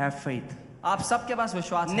you have faith. आप सबके पास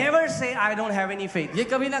विश्वास है। Never say I don't have any faith. ये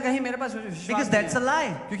कभी ना कहीं मेरे पास विश्वास Because नहीं that's a है,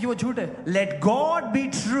 lie. क्योंकि वो झूठ है। Let God be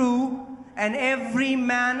true and every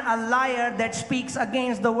man a liar that speaks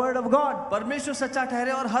against the word of God. परमेश्वर सच्चा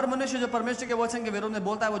ठहरे और हर मनुष्य जो परमेश्वर के वचन के विरोध में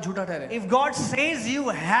बोलता है वो झूठा ठहरे। If God says you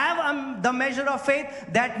have the measure of faith,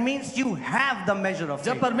 that means you have the measure of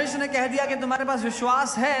जब faith. परमेश्वर ने कह दिया कि तुम्हारे पास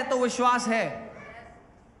विश्वास है तो विश्वास है।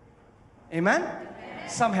 Amen?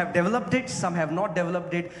 Some have developed it, some have not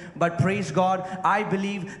developed it, but praise God, I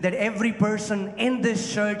believe that every person in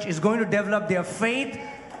this church is going to develop their faith,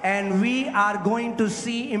 and we are going to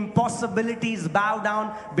see impossibilities bow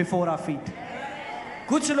down before our feet.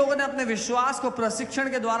 कुछ लोगों ने अपने विश्वास को प्रशिक्षण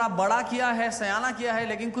के द्वारा बड़ा किया है, सयाना किया है,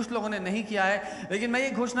 लेकिन कुछ लोगों ने नहीं किया है। लेकिन मैं ये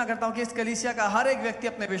घोषणा करता हूँ कि इस कलीसिया का हर एक व्यक्ति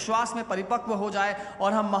अपने विश्वास में परिपक्व हो जाए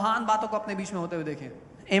और हम महान बातों को अपने बीच में होते हुए देखें।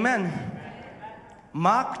 Amen.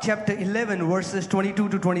 Mark chapter 11 verses 22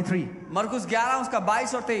 to 23. मरकुस 11 उसका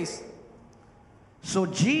 22 और 23। So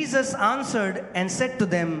Jesus answered and said to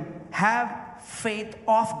them, have faith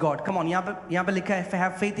of God. Come on, यहाँ पे लिखा है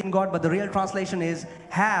have faith in God, but the real translation is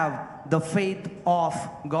have the faith of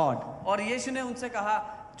God. और यीशु ने उनसे कहा,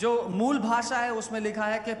 जो मूल भाषा है उसमें लिखा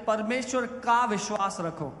है कि परमेश्वर का विश्वास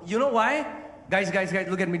रखो। You know why? Guys,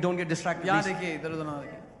 look at me, don't get distracted. यहाँ Please. देखिए, इधर उधर ना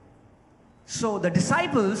देखिए। So the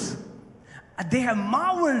disciples, they have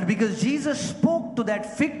marveled because Jesus spoke to that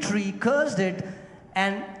fig tree, cursed it,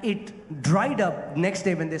 and it dried up next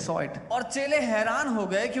day when they saw it. और चेले हैरान हो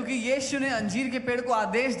गए क्योंकि यीशु ने अंजीर के पेड़ को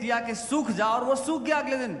आदेश दिया कि सूख जा, और वो सूख गया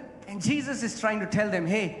अगले दिन। And Jesus is trying to tell them,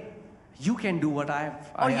 hey, you can do what I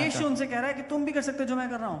have और done. यीशु उनसे कह रहा है कि तुम भी कर सकते हो जो मैं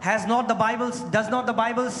कर रहा हूँ। Does not the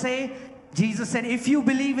Bible say, Jesus said, if you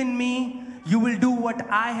believe in me, you will do what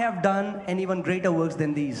I have done and even greater works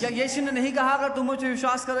than these. क्या यीशु ने नहीं कहा अगर तुम मुझ पे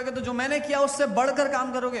विश्वास करोगे तो जो मैंने किया उससे बढ़कर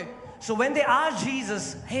काम करोगे? So when they ask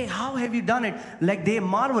Jesus, hey, how have you done it? Like they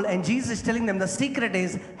marvel, and Jesus is telling them the secret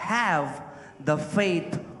is have the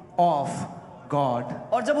faith of God.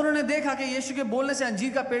 और जब उन्होंने देखा कि यीशु के बोलने से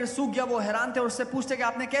अंजीर का पेड़ सूख गया, वो हैरान थे और उससे पूछते कि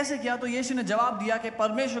आपने कैसे किया, तो यीशु ने जवाब दिया कि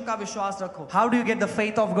परमेश्वर का विश्वास रखो। How do you get the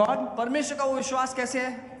faith of God? परमेश्वर का वो विश्वास कैसे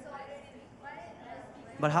है?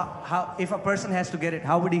 But how if a person has to get it,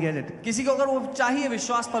 how would he get it? किसी को अगर वो चाहिए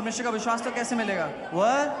विश्वास, परमेश्वर का विश्वास, तो कैसे मिलेगा?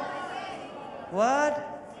 What?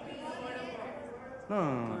 No.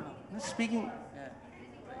 Speaking.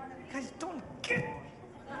 Guys, don't get.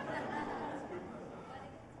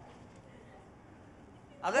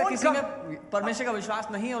 अगर किसी में परमेश्वर का विश्वास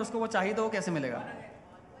नहीं है और उसको वो चाहिए, तो वो कैसे मिलेगा?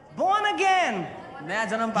 Born again. नया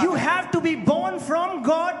जन्म You पाना। have to be born from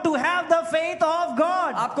God to have the faith of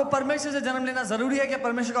God. आपको परमेश्वर से जन्म लेना जरूरी है कि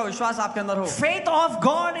परमेश्वर का विश्वास आपके अंदर हो। Faith of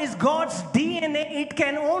God is God's DNA. It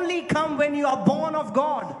can only come when you are born of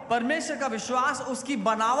God. परमेश्वर का विश्वास उसकी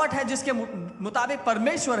बनावट है जिसके मुताबिक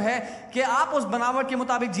परमेश्वर है, कि आप उस बनावट के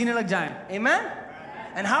मुताबिक जीने लग जाएं। Amen?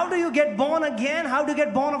 And how do you get born again? How do you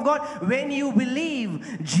get born of God? When you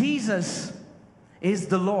believe Jesus is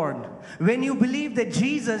the Lord. When you believe that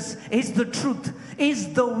Jesus is the truth,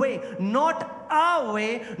 is the way, not our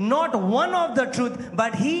way, not one of the truth,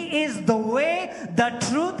 but He is the way, the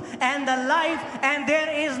truth, and the life, and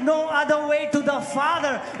there is no other way to the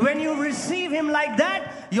Father. When you receive Him like that,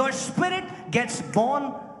 your spirit gets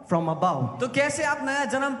born from above. तो कैसे आप नया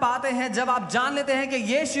जन्म पाते हैं? जब आप जान लेते हैं कि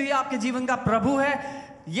यीशु ही आपके जीवन का प्रभु है।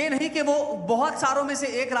 ये नहीं कि वो बहुत सारों में से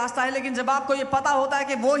एक रास्ता है, लेकिन जब आपको ये पता होता है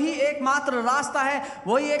कि वो ही एकमात्र रास्ता है,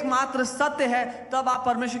 वही एकमात्र सत्य है, तब आप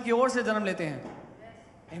परमेश्वर की ओर से जन्म लेते हैं।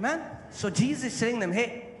 Amen? So Jesus is telling them, hey,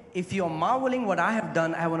 if you are marveling what I have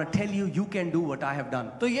done, I want to tell you, you can do what I have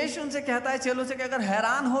done. तो यीशु उनसे कहता है चेलों से कि अगर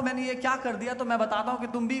हैरान हो मैंने ये क्या कर दिया, तो मैं बताता हूँ कि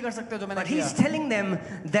तुम भी कर सकते हो जो मैंने But किया। He's telling them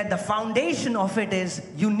that the foundation of it is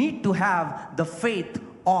you need to have the faith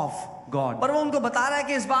of God. पर वो उनको बता रहा है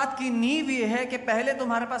कि इस बात की नींव ये है कि पहले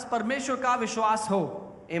तुम्हारे पास परमेश्वर का विश्वास हो।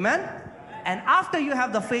 Amen? And after you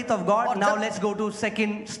have the faith of God, और now जब- let's go to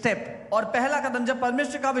second step. और पहला कदम, जब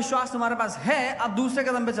परमेश्वर का विश्वास तुम्हारे पास है, अब दूसरे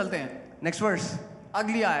कदम पे चलते हैं। Next verse.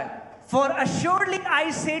 अगली आयत। For assuredly I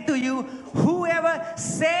say to you, whoever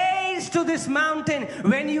says to this mountain,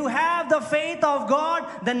 when you have the faith of God,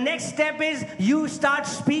 the next step is you start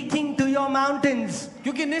speaking to your mountains.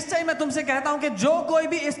 क्योंकि निश्चय मैं तुमसे कहता हूं कि जो कोई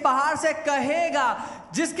भी इस पहाड़ से कहेगा,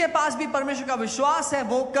 जिसके पास भी परमेश्वर का विश्वास है,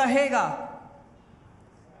 वो कहेगा।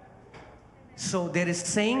 So there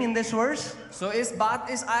is saying in this verse,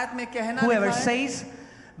 इस आयत में कहना whoever लिखा है, says,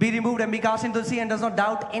 be removed and be cast into the sea, and does not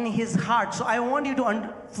doubt in his heart. So I want you to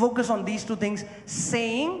focus on these two things,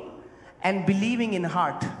 saying and believing in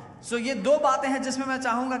heart. ये दो बातें हैं जिसमें मैं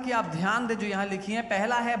चाहूंगा कि आप ध्यान दें जो यहाँ लिखी हैं।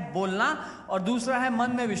 पहला है बोलना और दूसरा है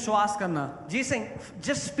मन में विश्वास करना। Jesus saying,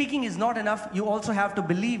 just speaking is not enough. You also have to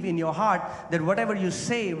believe in your heart that whatever you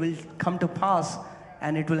say will come to pass,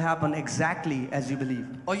 and it will happen exactly as you believe.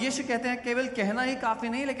 और यीशु कहते हैं केवल कहना ही काफी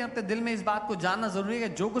नहीं, लेकिन अपने दिल में इस बात को जानना जरूरी है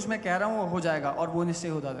कि जो कुछ मैं कह रहा हूँ वो हो जाएगा, और वो निश्चय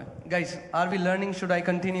हो जाता है। Guys, are we learning? Should I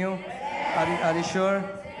continue? Are you sure?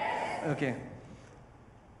 Okay.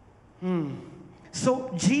 So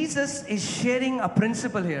Jesus is sharing a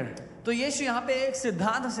principle here. तो यीशु यहाँ पे एक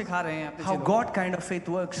सिद्धांत सिखा रहे हैं अपने How चेलों को। God kind of faith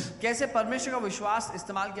works. कैसे परमेश्वर का विश्वास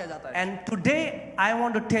इस्तेमाल किया जाता है। And today I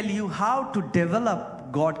want to tell you how to develop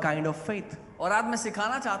God kind of faith. और आज मैं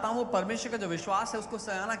सिखाना चाहता हूँ वो परमेश्वर का जो विश्वास है उसको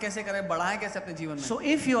सयाना कैसे करें, बढ़ाएं कैसे अपने जीवन में। So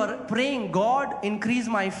if you are praying, God increase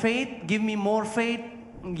my faith, give me more faith,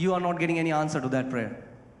 you are not getting any answer to that prayer.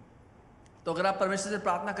 तो अगर आप परमेश्वर से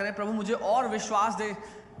प्रार्थना करें प्रभु मुझे और विश्वास दे,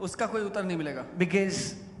 उसका कोई उत्तर नहीं मिलेगा।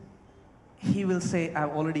 Because He will say,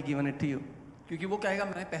 I've already given it to you. क्योंकि वो कहेगा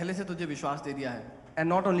मैंने पहले से तुझे विश्वास दे दिया है।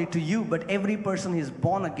 And not only to you, but every person who is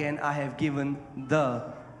born again, I have given the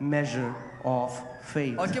measure of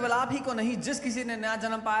faith. और केवल आप ही को नहीं, जिस किसी ने नया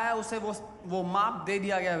जन्म पाया है उसे वो माप दे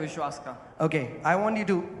दिया गया है विश्वास का। Okay, I want you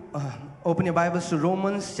to open your Bibles to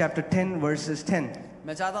Romans chapter 10 verses 10.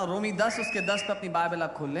 मैं चाहता हूँ रोमी 10 उसके 10 पे अपनी बाइबल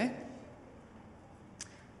आप खोल लें।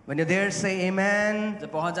 When you're there, say amen.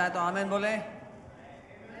 जब पहुंच जाए तो आमीन बोले।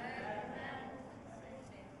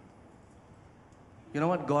 You know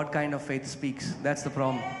what? God kind of faith speaks. That's the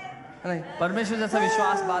problem. Right? परमेश्वर जैसा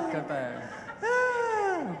विश्वास बात करता है।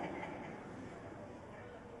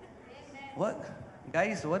 What?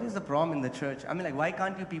 Guys, what is the problem in the church? I mean, like, why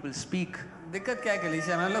can't you people speak? दिक्कत क्या है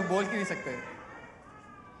कलीसिया में? हम लोग बोल क्यों नहीं सकते?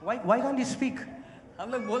 Why can't you speak? हम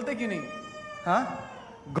लोग बोलते क्यों नहीं? Huh?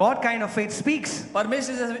 God kind of faith speaks.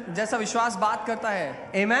 परमेश्वर जैसा विश्वास बात करता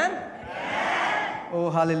है। Amen? Oh,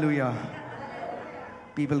 hallelujah.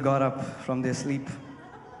 People got up from their sleep.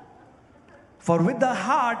 For with the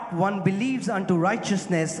heart one believes unto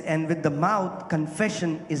righteousness, and with the mouth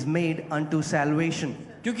confession is made unto salvation.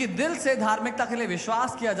 क्योंकि दिल से धार्मिकता के लिए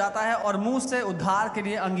विश्वास किया जाता है और मुंह से उद्धार के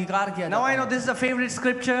लिए अंगीकार किया Now जाता I है। know this is a favorite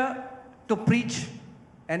scripture to preach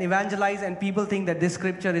and evangelize, and people think that this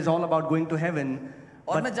scripture is all about going to heaven.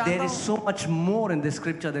 और मैं But जानता there is हूँ so much more in this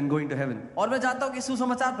scripture than going to heaven. और मैं जानता हूँ कि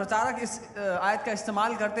सुसमाचार प्रचारक इस आयत का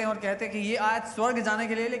इस्तेमाल करते हैं और कहते हैं कि ये आयत स्वर्ग जाने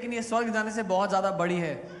के लिए, लेकिन ये स्वर्ग जाने से बहुत ज्यादा बड़ी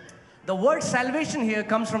है। The word salvation here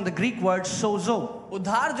comes from the Greek word sozo,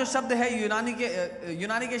 उद्धार जो शब्द है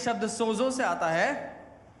यूनानी के शब्द सोजो से आता है,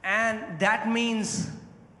 and that means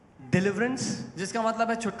deliverance, जिसका मतलब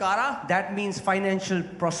है छुटकारा, that means financial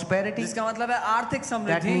prosperity, जिसका मतलब है आर्थिक that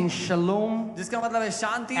समृद्धि, means shalom, जिसका मतलब है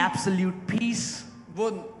शांति, absolute peace.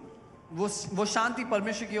 वो शांति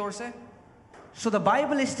परमेश्वर की ओर से। So the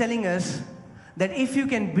Bible is telling us that if you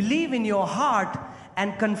can believe in your heart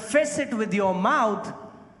and confess it with your mouth,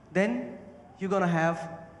 then you're going to have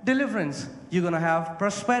deliverance, you're going to have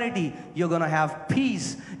prosperity, you're going to have peace,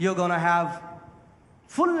 you're going to have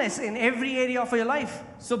fullness in every area of your life.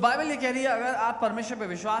 So Bible ये कह रही है अगर आप परमेश्वर पे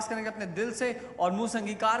विश्वास करेंगे अपने दिल से और मुंह से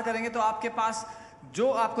अंगीकार करेंगे तो आपके पास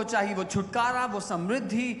जो आपको चाहिए, वो छुटकारा, वो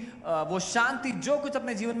समृद्धि, वो शांति, जो कुछ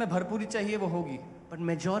अपने जीवन में भरपूरी चाहिए वो होगी। But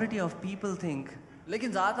majority of people think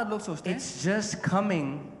लेकिन ज्यादातर लोग सोचते हैं it's just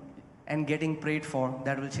coming and getting prayed for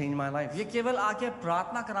that will change my life. ये केवल आके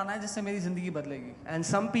प्रार्थना कराना है जिससे मेरी जिंदगी बदलेगी। And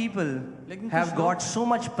some people लेकिन कुछ have लोग- got so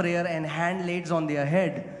much prayer and hand laid on their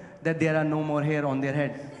head that there are no more hair on their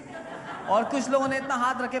head. और कुछ लोगों ने इतना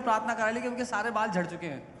हाथ रखे प्रार्थना करा ली कि उनके सारे बाल झड़ चुके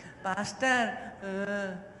हैं।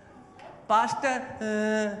 Pastor,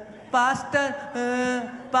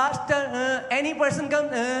 any person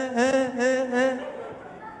come,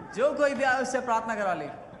 जो कोई भी आए उससे प्रार्थना करा ली।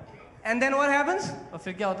 and then what happens? और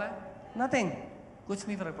फिर क्या होता है? Nothing. कुछ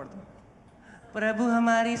नहीं फर्क पड़ता। प्रभु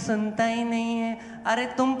हमारी सुनता ही नहीं है। अरे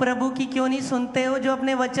तुम प्रभु की क्यों नहीं सुनते हो जो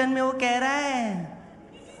अपने वचन में वो कह रहा है?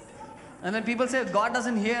 And then people say God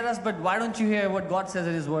doesn't hear us, but why don't you hear what God says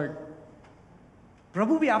in His Word?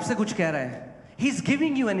 प्रभु भी आपसे कुछ कह रहा है. He's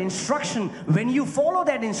giving you an instruction. When you follow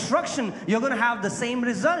that instruction, you're going to have the same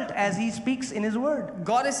result as He speaks in His Word.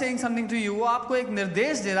 God is saying something to you. वो आपको एक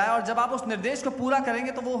निर्देश दे रहा है और जब आप उस निर्देश को पूरा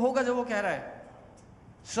करेंगे तो वो होगा जो वो कह रहा है।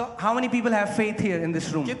 So, how many people have faith here in this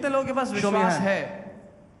room? कितने लोगों के पास Show me विश्वास hand. है?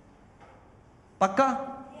 Pakka?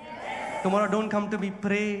 Yes. Tomorrow don't come to me.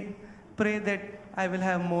 Pray that I will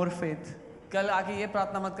have more faith. कल आके ये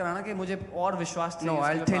प्रार्थना मत कराना कि मुझे और विश्वास चाहिए। No,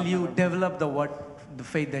 इसके I'll लिए tell प्रार्थना you, करो। develop the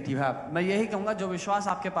faith that you have. मैं यही कहूँगा जो विश्वास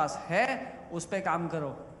आपके पास है उस पे काम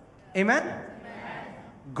करो। Amen?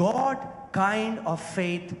 God kind of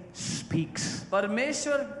faith speaks.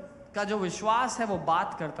 परमेश्वर का जो विश्वास है वो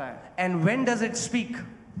बात करता है। And when does it speak?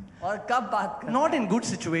 और कब बात करता Not in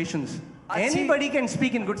good situations. अच्छी- Anybody can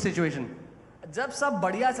speak in good situation. है? जब सब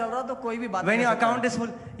बढ़िया चल रहा तो कोई भी बात When नहीं your कर सकता। account is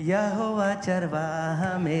full, यहोवा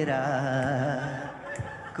चरवाहा मेरा,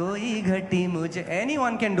 कोई घटी मुझे.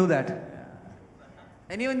 Anyone can do that.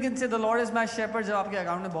 Anyone can say the Lord is my shepherd जब आपके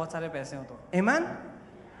अकाउंट में बहुत सारे पैसे हो तो। Amen?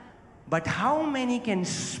 But how many can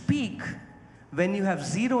speak when you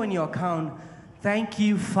have zero in your account? Thank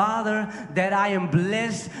you, Father, that I am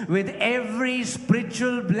blessed with every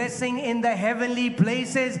spiritual blessing in the heavenly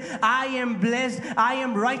places. I am blessed. I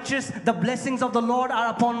am righteous. The blessings of the Lord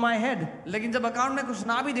are upon my head. लेकिन जब account में कुछ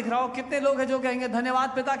ना भी दिख रहा हो, कितने लोग हैं जो कहेंगे धन्यवाद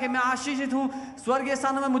पिता कि मैं आशीषित हूँ, स्वर्गीय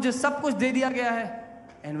स्थानों में मुझे सब कुछ दे दिया गया है।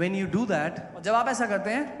 And when you do that, और जब आप ऐसा करते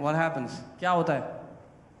हैं what happens? क्या होता है?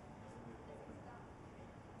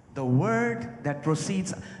 The word that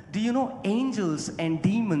proceeds. Do you know angels and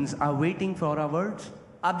demons are waiting for our words?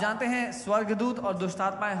 आप जानते हैं स्वर्गदूत और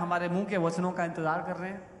दुष्टात्माएं हमारे मुंह के वचनों का इंतजार कर रहे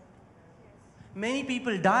हैं। Many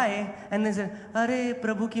people die and they say, अरे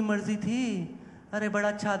प्रभु की मर्जी थी, अरे बड़ा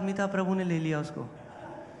अच्छा आदमी था, प्रभु ने ले लिया उसको.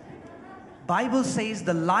 Bible says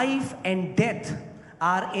the life and death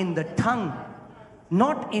are in the tongue.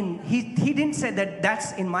 Not in, he didn't say that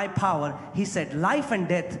that's in my power. He said life and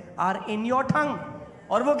death are in your tongue.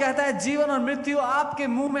 और वो कहता है जीवन और मृत्यु आपके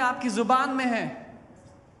मुंह में, आपकी जुबान में है।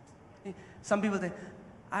 Some people say,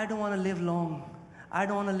 I don't want to live long. I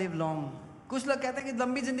don't want to live long. कुछ लोग कहते हैं कि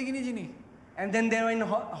लंबी जिंदगी नहीं जीनी। And then they're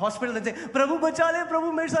in hospital and say, प्रभु बचा ले,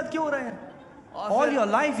 प्रभु मेरे साथ क्यों हो रहा है? और All फिर-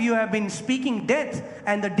 your life you have been speaking death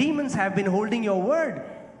and the demons have been holding your word.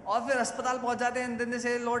 और फिर अस्पताल पहुंच जाते हैं, दिन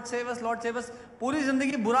से Lord save us, Lord save us, पूरी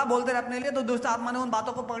जिंदगी बुरा बोलते रहे अपने लिए, तो दुष्ट आत्मा ने उन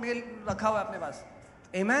बातों को पकड़ के रखा हुआ है अपने पास।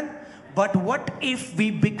 Amen? But what if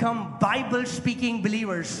we become Bible speaking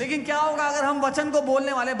believers? लेकिन क्या होगा अगर हम वचन को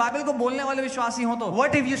बोलने वाले, बाइबल को बोलने वाले विश्वासी हों तो?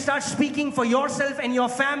 What if you start speaking for yourself and your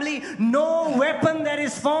family? No weapon that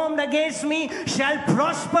is formed against me shall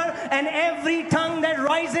prosper, and every tongue that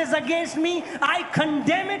rises against me, I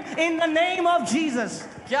condemn it in the name of Jesus.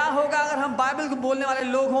 क्या होगा अगर हम Bible को बोलने वाले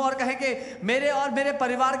लोग हों और कहें कि मेरे और मेरे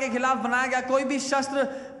परिवार के खिलाफ बनाया गया कोई भी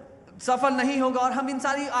शस्त्र सफल नहीं होगा, और हम इन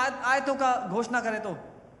सारी आयतों का घोषणा करें तो?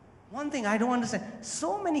 One thing I don't understand,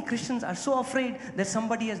 so many Christians are so afraid that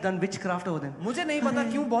somebody has done witchcraft over them. मुझे नहीं पता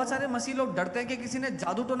क्यों बहुत सारे मसीह लोग डरते हैं कि किसी ने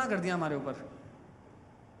जादू टोना कर दिया हमारे ऊपर।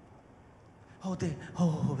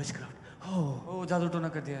 Witchcraft. ओ जादू टोना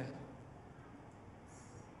कर दिया है।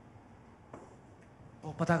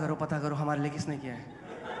 पता करो हमारे लिए किसने किया है।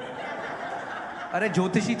 अरे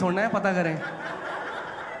ज्योतिषी थोड़ा है, पता करें।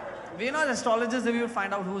 We are not astrologers that we will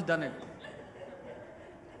find out who's done it.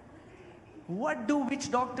 What do witch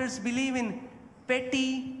doctors believe in?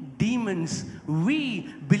 Petty demons. We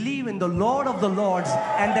believe in the Lord of the Lords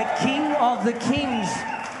and the King of the Kings.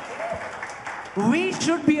 We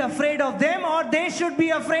should be afraid of them or they should be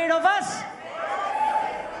afraid of us.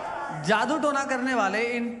 जादू टोना करने वाले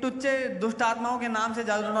इन टुच्चे दुष्ट आत्माओं के नाम से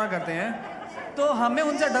जादू टोना करते हैं, तो हमें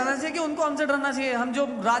उनसे डरना चाहिए कि उनको हमसे डरना चाहिए? हम जो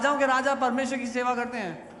राजाओं के राजा परमेश्वर की सेवा करते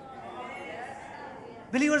हैं।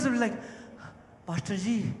 Believers will be like, Pastor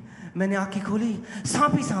जी, मैंने आंखें खोली,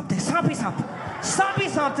 सांप ही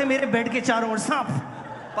सांप थे मेरे बेड के चारों ओर, सांप।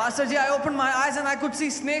 Pastor ji, I opened my eyes and I could see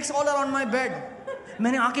snakes all around my bed.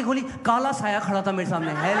 मैंने आंखें खोली, काला साया खड़ा था मेरे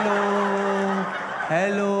सामने।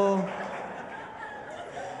 Hello.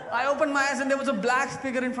 I opened my eyes and there was a black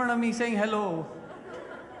figure in front of me saying hello.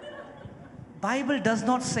 Bible does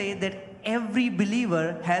not say that every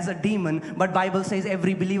believer has a demon, but Bible says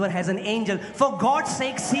every believer has an angel. For God's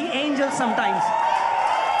sake, see angels sometimes.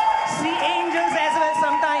 See angels as well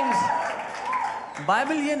sometimes.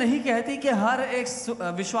 Bible ये नहीं कहती कि हर एक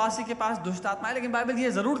विश्वासी के पास दुष्ट आत्मा है, लेकिन बाइबल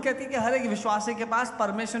ये जरूर कहती है कि हर एक विश्वासी के पास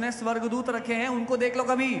परमेश्वर ने स्वर्गदूत रखे हैं, उनको देख लो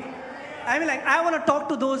कभी। I mean, like, I want to talk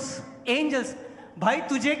to those angels. भाई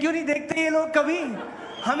तुझे क्यों नहीं देखते ये लोग कभी?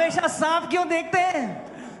 हमेशा सांप क्यों देखते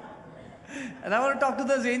हैं? And I want to talk to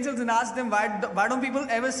those angels and ask them, why don't people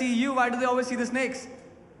ever see you? Why do they always see the snakes?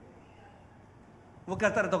 वो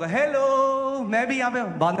करता रहता होगा, हेलो, मैं भी यहाँ पे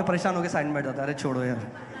हूँ। बाद में परेशान होकर साइड में बैठ जाता है, अरे छोड़ो यार।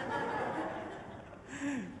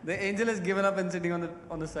 The angel has given up and sitting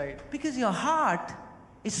on the side. Because your heart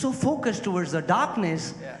is so focused towards the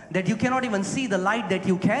darkness that you cannot even see the light that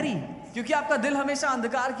you carry. क्योंकि आपका दिल हमेशा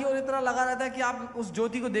अंधकार की ओर इतना लगा रहता है कि आप उस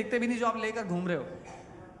ज्योति को देखते भी नहीं जो आप लेकर घूम रहे हो।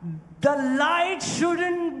 The light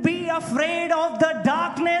shouldn't be afraid of the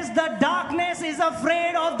darkness. The darkness is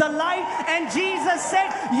afraid of the light. And Jesus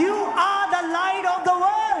said, you are the light of the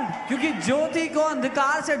world. क्योंकि ज्योति को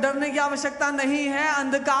अंधकार से डरने की आवश्यकता नहीं है,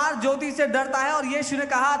 अंधकार ज्योति से डरता है, और यीशु ने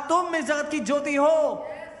कहा तुम इस जगत की ज्योति हो।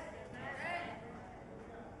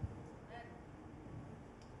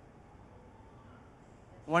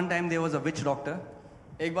 One time there was a witch doctor.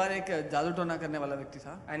 एक बार एक जादू टोना करने वाला व्यक्ति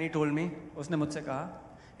था, and he told me, उसने मुझसे कहा,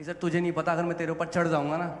 he said, तुझे नहीं पता अगर मैं तेरे ऊपर चढ़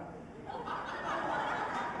जाऊंगा ना,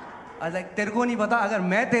 I was like, तेरे को नहीं पता अगर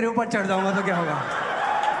मैं तेरे ऊपर चढ़ जाऊंगा तो क्या होगा?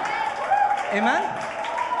 Amen?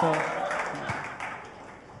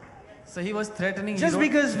 So he was threatening. Just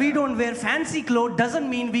because we don't wear fancy clothes doesn't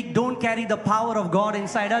mean we don't carry the power of God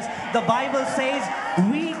inside us. The Bible says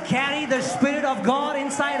we carry the Spirit of God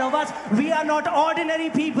inside of us. We are not ordinary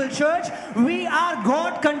people, church. We are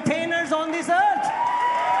God containers on this earth.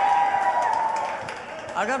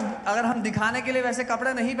 अगर हम दिखाने के लिए वैसे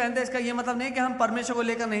कपड़े नहीं पहनते, इसका ये मतलब नहीं कि हम परमेश्वर को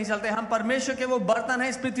लेकर नहीं चलते। हम परमेश्वर के वो बर्तन हैं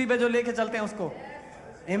इस पृथ्वी पे जो लेकर चलते हैं उसको।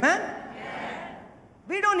 Amen?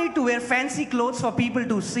 We don't need to wear fancy clothes for people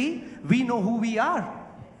to see. We know who we are.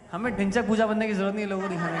 हमें ढिंचक पूजा बनने की जरूरत नहीं है लोगों को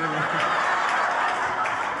दिखाने के लिए।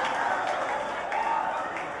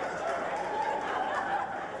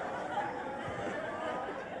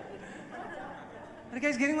 Are you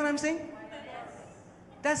guys getting what I'm saying?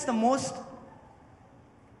 That's the most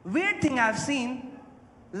weird thing I've seen.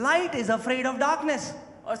 Light is afraid of darkness.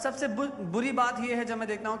 और सबसे बुरी बात ये है जब मैं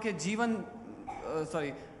देखता हूँ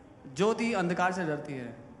कि ज्योति अंधकार से डरती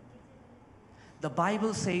है। The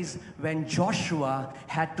Bible says when Joshua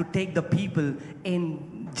had to take the people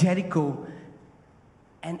in Jericho,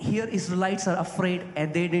 and here Israelites are afraid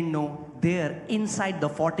and they didn't know, there inside the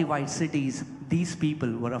fortified cities, these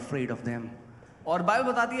people were afraid of them. और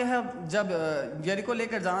Bible बताती है जब यरीको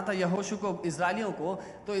लेकर जाना था यहोशू को, इजरायलियों को,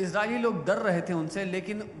 तो इजरायली लोग डर रहे थे उनसे,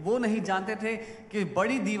 लेकिन वो नहीं जानते थे कि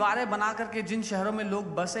बड़ी दीवारें बना करके जिन शहरों में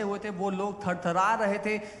लोग बसे हुए थे वो लोग थरथरा रहे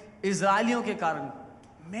थे इजरायलियों के कारण।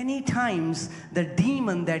 Many times the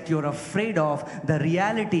demon that you're afraid of, the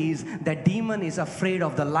reality is that demon is afraid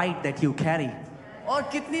of the light that you carry. और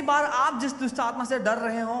कितनी बार आप जिस दुष्ट आत्मा से डर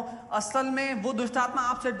रहे हो, असल में वो दुष्ट आत्मा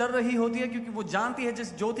आपसे डर रही होती है क्योंकि वो जानती है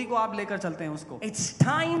जिस ज्योति को आप लेकर चलते हैं उसको। It's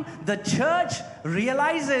time the church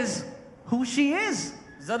realizes who she is.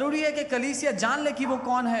 जरूरी है कि कलीसिया जान ले कि वो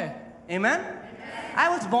कौन है। Amen? I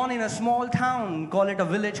was born in a small town, call it a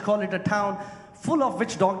village, call it a town. full of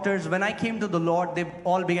witch doctors. When I came to the Lord, they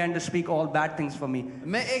all began to speak all bad things for me.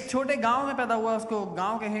 मैं एक छोटे गांव में पैदा हुआ, उसको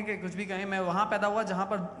गांव कहें कि कुछ भी कहें, मैं वहां पैदा हुआ जहां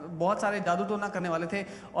पर बहुत सारे जादू टोना करने वाले थे,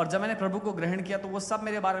 और जब मैंने प्रभु को ग्रहण किया तो वो सब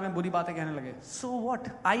मेरे बारे में बुरी बातें कहने लगे. So what?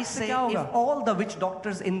 I say, क्या होगा? if all the witch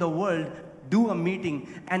doctors in the world do a meeting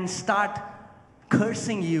and start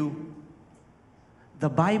cursing you, the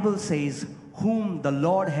Bible says, whom the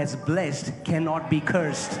Lord has blessed cannot be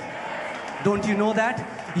cursed. Don't you know that?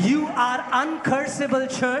 You are uncursable,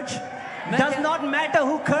 church. Does not matter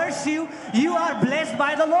who curse you, you are blessed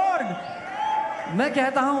by the Lord. मैं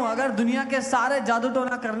कहता हूं, अगर दुनिया के सारे जादू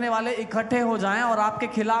टोना करने वाले इकट्ठे हो जाएं और आपके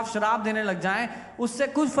खिलाफ शराब देने लग जाएं, उससे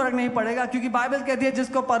कुछ फर्क नहीं पड़ेगा, क्योंकि बाइबल कहती है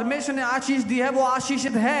जिसको परमेश्वर ने आशीष दी है वो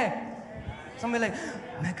आशीषित है. समझ ले,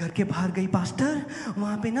 मैं घर के बाहर गई पास्टर,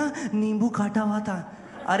 वहां पे ना नींबू काटा हुआ था.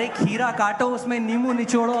 अरे खीरा काटो, उसमें नींबू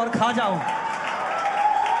निचोड़ो और खा जाओ.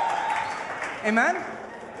 Amen?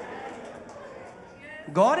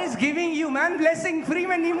 God is giving you, man, blessing. Free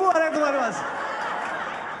में नींबू आ रहा है तुम्हारे पास.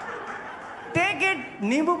 Take it,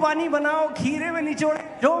 नींबू पानी बनाओ, खीरे में निचोड़ो,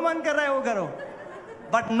 जो मन कर रहा है वो करो.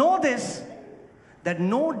 But know this, that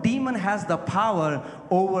no demon has the power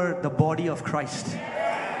over the body of Christ.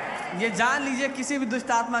 ये जान लीजिए, किसी भी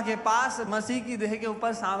दुष्ट आत्मा के पास मसीह की देह के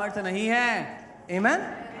ऊपर सामर्थ्य नहीं है. Amen?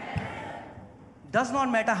 Does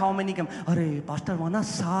not matter how many come. अरे पास्टर वहाँ ना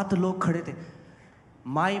 7 लोग खड़े थे.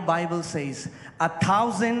 My Bible says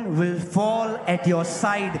 1,000 will fall at your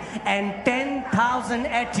side and 10,000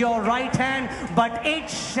 at your right hand, but it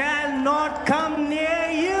shall not come near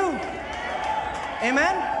you.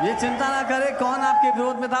 Amen? ये चिंता ना करे कौन आपके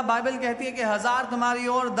विरोध में था. बाइबल कहती है कि 1000 तुम्हारी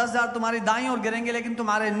ओर, 10,000 तुम्हारी दाईं ओर गिरेंगे, लेकिन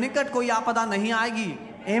तुम्हारे निकट कोई आपदा नहीं आएगी.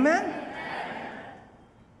 Amen?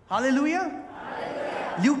 Hallelujah.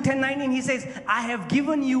 Luke 10:19, he says, I have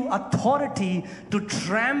given you authority to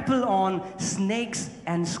trample on snakes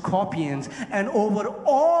and scorpions and over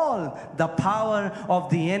all the power of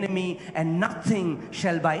the enemy, and nothing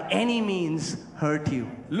shall by any means hurt you.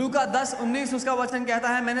 लूका 10:19 उसका वचन कहता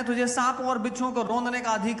है, मैंने तुझे सांपों और बिच्छुओं को रौंदने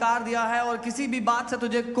का अधिकार दिया है और किसी भी बात से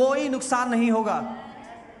तुझे कोई नुकसान नहीं होगा.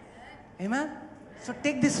 Amen? So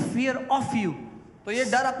take this fear off you. तो ये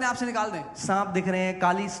डर अपने आप से निकाल दें. सांप दिख रहे हैं,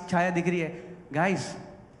 काली छाया दिख रही है. Guys,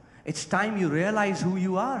 it's time you realize who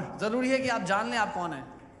you are. जरूरी है कि आप जान लें आप कौन हैं.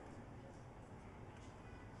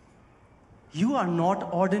 You are not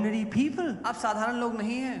ordinary people. आप साधारण लोग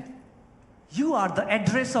नहीं हैं. You are the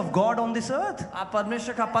address of God on this earth. आप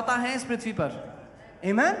परमेश्वर का पता है इस पृथ्वी पर.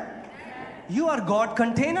 Amen? You are God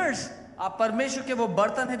containers. आप परमेश्वर के वो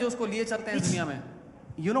बर्तन हैं जो उसको लिए चलते हैं इस दुनिया में.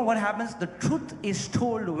 You know what happens? The truth is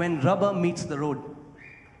told when rubber meets the road.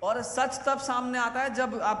 और सच तब सामने आता है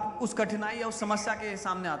जब आप उस कठिनाई या उस समस्या के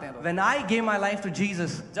सामने आते हैं. When I gave my life to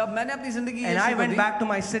Jesus जब मैंने अपनी जिंदगी and I went back to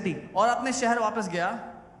my city, और अपने शहर वापस गया,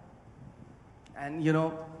 and you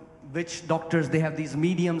know, witch doctors, they have these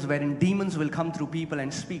mediums wherein demons will come through people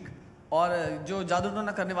and speak. और जो जादू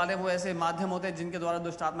टोना करने वाले वो ऐसे माध्यम होते हैं जिनके द्वारा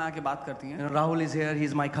दुष्ट आत्मा आके बात करती हैं. You know, Rahul is here,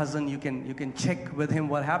 he's my cousin, you can check with him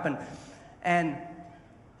what happened. And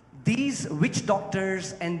these witch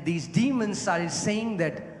doctors and these demons started saying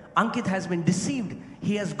that Ankit has been deceived,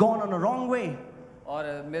 he has gone on a wrong way.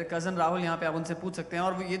 और मेरे cousin Rahul यहाँ पे आप उनसे पूछ सकते हैं.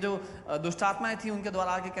 और ये जो दुष्ट आत्माएं थी उनके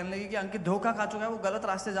द्वारा आके कहने लगी कि अंकित धोखा खा चुका है, वो गलत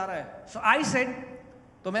रास्ते जा रहा है. So I said,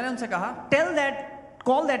 तो मैंने उनसे कहा,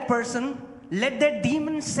 call that person, let that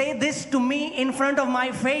demon say this to me in front of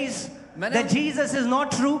my face, that Jesus is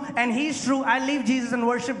not true and he's true. I leave Jesus and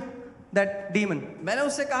worship that demon. मैंने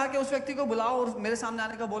उससे कहा कि उस व्यक्ति को बुलाओ और मेरे सामने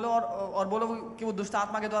आने का बोलो और बोलो कि वो दुष्ट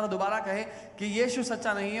आत्मा के द्वारा दोबारा कहे कि यीशु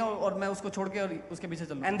सच्चा नहीं है और मैं उसको छोड़ के और उसके पीछे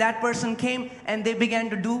चलूं. And that person came and they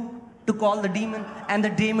began to call the demon, and the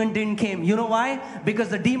demon didn't came. You know why? Because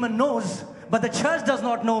the demon knows, but the church does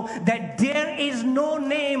not know, that there is no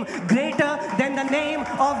name greater than the name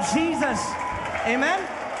of Jesus. Amen?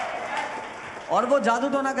 और वो जादू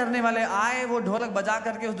टोना करने वाले आए, वो ढोलक बजा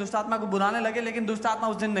करके उस दुष्ट आत्मा को बुलाने लगे, लेकिन दुष्ट आत्मा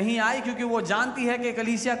उस दिन नहीं आई क्योंकि वो जानती है कि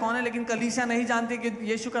कलीसिया कौन है, लेकिन कलीसिया नहीं जानती कि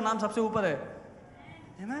यीशु का नाम सबसे ऊपर है.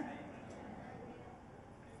 Amen?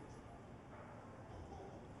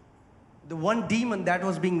 The one demon that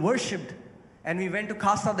was being worshipped, and we went to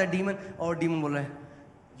cast out that demon. Or demon बोल रहा है,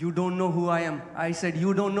 you don't know who I am. I said,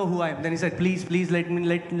 you don't know who I am. Then he said, please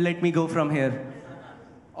let me go from here.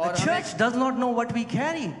 The church does not know what we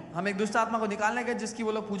carry. हम एक दुष्ट आत्मा को निकालने गए जिसकी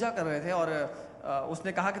वो लोग पूजा कर रहे थे, और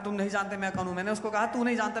उसने कहा कि तुम नहीं जानते मैं कौन हूँ. मैंने उसको कहा तू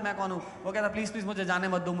नहीं जानता मैं कौन हूँ. वो कहता प्लीज मुझे जाने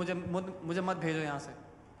मत दो, मुझे मत भेजो यहाँ से.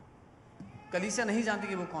 कलीसिया नहीं जानती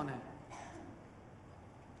कि वो कौन है.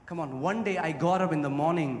 Come on, one day I got up in the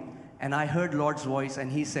morning and I heard Lord's voice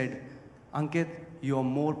and he said, Ankit, you are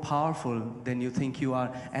more powerful than you think you are.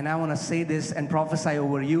 And I want to say this and prophesy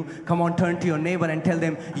over you. Come on, turn to your neighbor and tell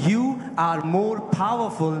them, you are more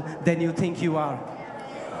powerful than you think you are.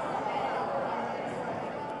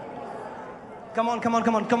 Come on,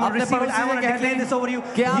 receive it. I want to declare this over you.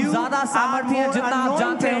 कि आप You ज़्यादा are सामर्थी हैं more जितना आप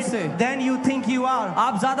जानते हैं उससे। anointed than you think you are.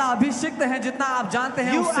 आप ज्यादा अभिषिक्त हैं जितना आप जानते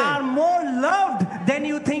हैं You उससे। are more loved than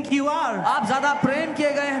you think you are. आप ज्यादा प्रेम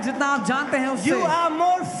किए गए हैं जितना आप जानते हैं उससे। You are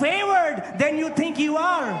more favored than you think you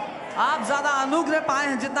are. आप ज्यादा अनुग्रह पाए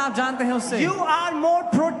हैं जितना आप जानते हैं उससे। You are more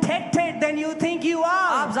protected than you think you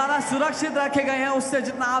आप are. ज्यादा सुरक्षित रखे गए हैं उससे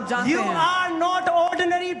जितना आप जानते You हैं। are not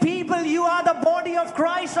ordinary people. You are the body of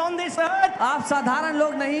Christ on this earth. आप साधारण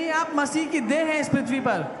लोग नहीं, आप मसीह की देह हैं इस पृथ्वी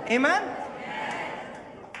पर। Amen.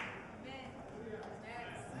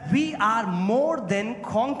 We are more than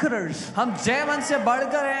conquerors. हम जयवंत से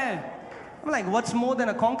बढ़कर हैं। I'm like, what's more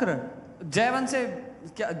than a conqueror? जयवंत से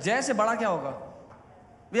क्या, जय से बड़ा क्या होगा?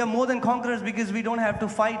 We are more than conquerors because we don't have to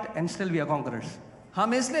fight and still we are conquerors.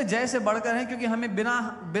 हम इसलिए जय से बढ़कर हैं क्योंकि हमें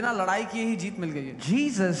बिना लड़ाई किए ही जीत मिल गई है।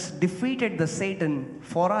 Jesus defeated the Satan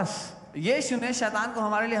for us यीशु ने शैतान को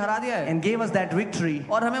हमारे लिए हरा दिया है and gave us that victory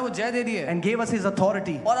और हमें वो जय दे दी है and gave us his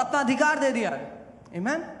authority. और अपना अधिकार दे दिया है।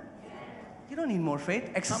 Amen. You don't need more faith.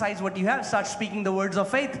 Exercise what you have. Start speaking the words of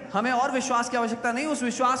faith. हमें और विश्वास की आवश्यकता नहीं, उस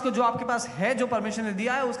विश्वास को जो आपके पास है, जो परमेश्वर ने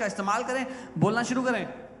दिया है, उसका इस्तेमाल करें, बोलना शुरू करें।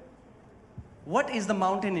 What is the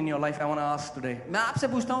mountain in your life? I want to ask today. मैं आपसे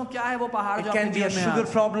पूछता हूँ क्या है वो पहाड़ It जो can आपके be a जीवन में sugar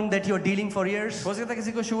है? problem that you're dealing for years. हो सकता है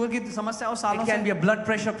किसी को शुगर की समस्या हो सालों It can से, be a blood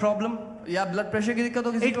pressure problem. या ब्लड प्रेशर की दिक्कत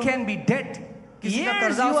हो किसी It को, can be debt. किसी का Years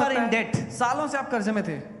कर्जा you हो are सकता in है, debt. सालों से आप कर्जे में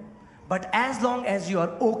थे। But as long as you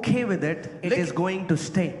are okay with it, it is going to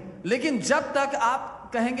stay. लेकिन जब तक आप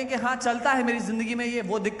कहेंगे कि हाँ चलता है मेरी जिंदगी में ये,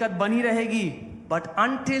 वो दिक्कत बनी रहेगी। But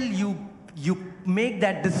until you make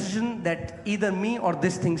that decision that either me or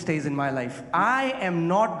this thing stays in my life, I am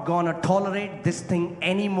not gonna tolerate this thing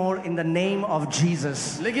anymore in the name of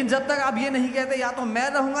Jesus. लेकिन जब तक आप ये नहीं कहते या तो मैं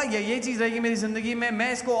रहूंगा या ये चीज रहेगी मेरी जिंदगी में,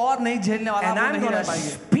 मैं इसको और नहीं झेलने वाला, And वो I'm नहीं रह gonna पाएंगे।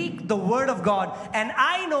 speak the word of God, and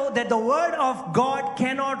I know that the word of God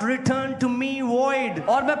cannot return to me void.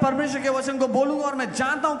 और मैं परमेश्वर के वचन को बोलूंगा और मैं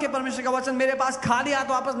जानता हूं कि परमेश्वर का वचन मेरे पास खाली हाथ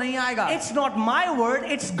वापस नहीं आएगा। It's not my word,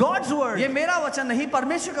 it's God's word. ये मेरा वचन नहीं,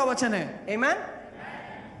 परमेश्वर का वचन है। Amen.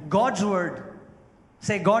 God's word.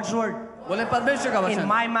 Say God's word बोले परमेश्वर का in वचन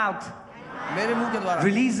my mouth मेरे मुंह के द्वारा,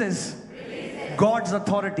 releases God's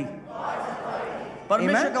authority.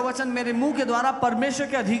 परमेश्वर Amen? का वचन मेरे मुंह के द्वारा परमेश्वर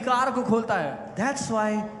के अधिकार को खोलता है। That's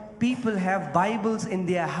why people have Bibles in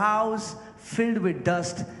their house filled with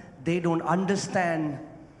dust. They don't understand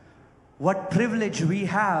what privilege we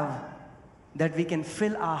have that we can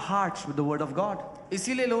fill our hearts with the word of God.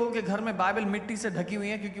 इसीलिए लोगों के घर में बाइबल मिट्टी से ढकी हुई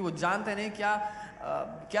है, क्योंकि वो जानते नहीं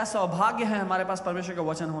क्या सौभाग्य है हमारे पास परमेश्वर का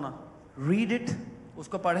वचन होना। Read it,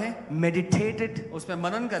 उसको पढ़ें, meditate it, उस पर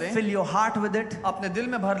मनन करें, fill your heart with it. अपने दिल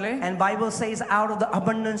में भर लें। And Bible says out of the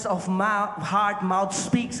abundance of heart mouth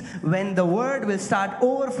speaks. When the word will start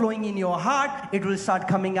overflowing in your heart, it will start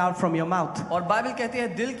coming out from your mouth. और Bible कहती है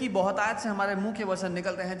दिल की बहुतायत से हमारे मुंह के वचन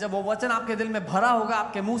निकलते हैं। जब वो वचन आपके दिल में भरा होगा,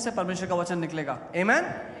 आपके मुंह से परमेश्वर का वचन निकलेगा।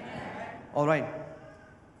 Amen? All right.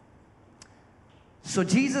 So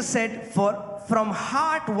Jesus said, from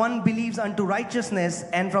heart one believes unto righteousness,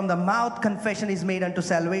 and from the mouth confession is made unto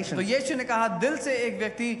salvation. तो यीशु ने कहा दिल से एक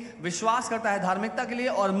व्यक्ति विश्वास करता है धार्मिकता के लिए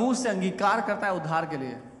और मुंह से अंगीकार करता है उद्धार के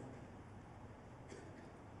लिए।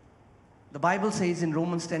 The Bible says in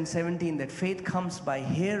Romans 10:17 that faith comes by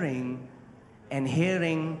hearing, and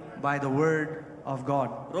hearing by the word of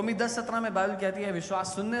God. रोमी 10:17 में बाइबल कहती है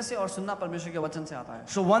विश्वास सुनने से और सुनना परमेश्वर के वचन से आता है।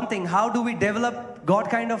 So one thing, how do we develop God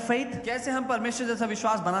kind of faith? कैसे हम परमेश्वर जैसा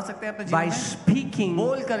विश्वास बना सकते हैं अपने By जीवन में? speaking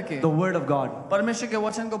बोल करके, the word of God. परमेश्वर के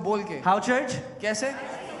वचन को बोल के। How, church? कैसे?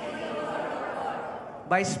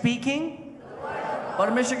 By speaking,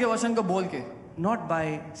 परमेश्वर के वचन को बोल के, not by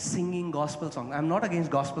singing gospel song. I'm not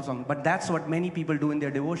against gospel song, but that's what many people do in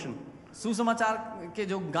their devotion. सुसमाचार के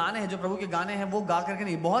जो गाने हैं, जो प्रभु के गाने हैं, वो गा करके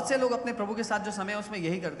नहीं। बहुत से लोग अपने प्रभु के साथ जो समय है उसमें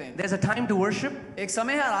यही करते हैं। There's a time to worship. एक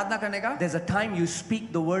समय है आराधना करने का, There's a time you speak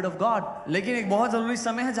the word of God. लेकिन एक बहुत जरूरी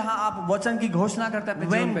समय है जहां आप वचन की घोषणा करते हैं अपने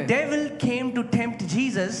जीवन When पे। devil came to tempt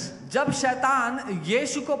Jesus, जब शैतान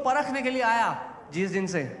यीशु को परखने के लिए आया, Jesus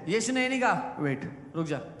didn't say, यीशु ने ये नहीं कहा wait. रुक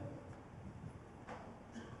जा,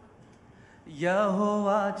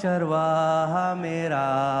 यहोवा चरवाहा मेरा,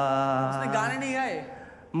 उसने गाने नहीं गाए।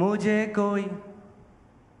 मुझे कोई.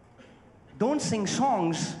 Don't sing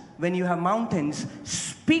songs when you have mountains.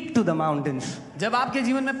 Speak to the mountains. जब आपके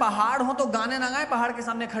जीवन में पहाड़ हो तो गाने ना गाएं, पहाड़ के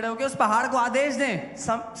सामने खड़े होकर उस पहाड़ को आदेश दें।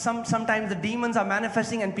 Sometimes the demons are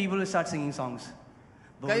manifesting and people will start singing songs.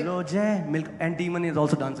 कई- बोलो जय milk, and demon is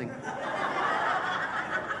also dancing.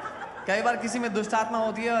 कई बार किसी में दुष्ट आत्मा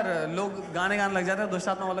होती है और लोग गाने गाने लग जाते हैं, दुष्ट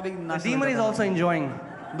आत्मा वाला भी The नाचने demon लग is जाता also enjoying.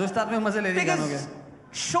 है। दुष्ट आत्मा मजे ले रही है गानों के। Because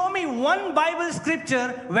show me one Bible scripture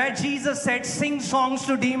where Jesus said, sing songs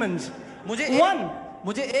to demons.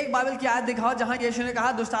 मुझे एक बाइबल की आयत दिखाओ जहां यीशु ने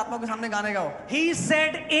कहा दुष्ट आत्मा के सामने गाने गाओ। He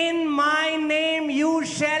said, in my name you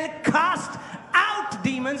shall cast out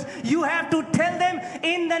demons. You have to tell them,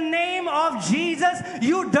 in the name of Jesus,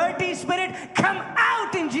 you dirty spirit, come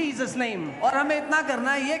out in Jesus' name. और हमें इतना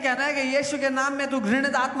करना है, ये कहना है कि यीशु के नाम में तू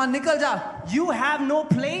घृणित आत्मा निकल जा। You have no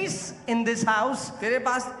place in this house. तेरे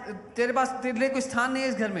पास तेरे लिए कोई स्थान नहीं है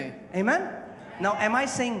इस घर में। Amen. Now, am I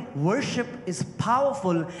saying worship is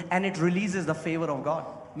powerful and it releases the favor of God?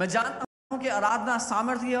 मैं जानता हूं कि आराधना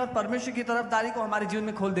सामर्थ्य है और परमेश्वर की तरफदारी को हमारे जीवन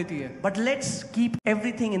में खोल देती है। But let's keep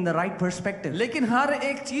everything in the right perspective. लेकिन हर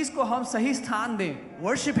एक चीज को हम सही स्थान दें।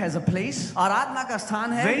 Worship has a place, आराधना का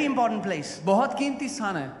स्थान है, very important place. बहुत कीमती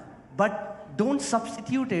स्थान है। But don't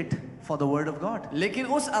substitute it for the word of God. लेकिन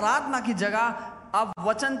उस आराधना की जगह आप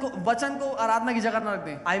वचन को आराधना की जगह न रख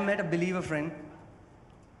दें। I met a believer friend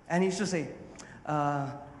and he used to say,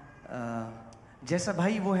 जैसा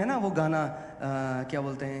भाई वो है ना वो गाना क्या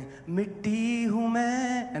बोलते हैं, मिट्टी हूँ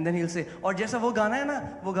मैं, and then he'll say, और जैसा वो गाना है ना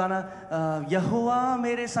वो गाना यहोवा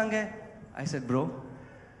मेरे संग है. I said, bro,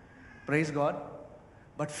 praise God,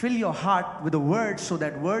 but fill your heart with the word, so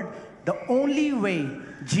that word, the only way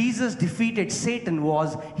Jesus defeated Satan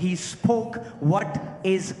was he spoke what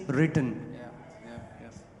is written.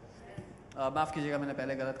 माफ कीजिएगा, मैंने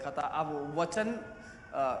पहले गलत कहा था। अब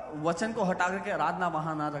वचन को हटा करके आराधना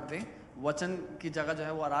वहां ना रख दें, वचन की जगह जो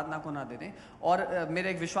है वो आराधना को ना दे दें। और मेरे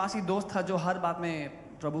एक विश्वासी दोस्त था जो हर बात में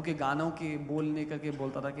प्रभु के गानों की बोलने करके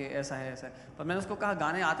बोलता था कि ऐसा है ऐसा है, पर मैंने उसको कहा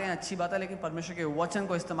गाने आते हैं अच्छी बात है, लेकिन परमेश्वर के वचन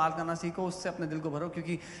को इस्तेमाल करना सीखो, उससे अपने दिल को भरो,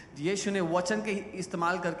 क्योंकि यीशु ने वचन के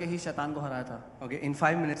इस्तेमाल करके ही शैतान को हराया था। Okay, in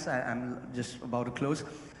 5 minutes I'm just about to close.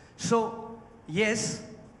 So yes,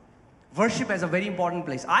 worship has a very important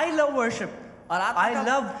place. I love worship. I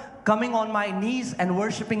love coming on my knees and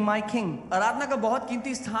worshiping my King. आराधना का बहुत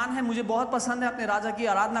कीमती स्थान है, मुझे बहुत पसंद है अपने राजा की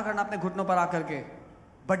आराधना करना अपने घुटनों पर आकर के।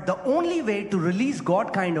 But the only way to release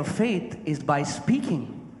God kind of faith is by speaking.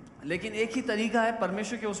 लेकिन एक ही तरीका है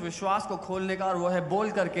परमेश्वर के उस विश्वास को खोलने का, और वो है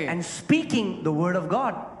बोल करके। And speaking the word of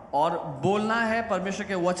God. और बोलना है परमेश्वर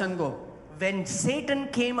के वचन को। When Satan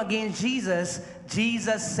came against Jesus,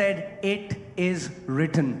 Jesus said, "It is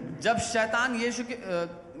written." जब शैतान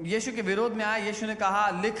यीशु के विरोध में आया, यीशु ने कहा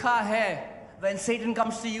लिखा है। When Satan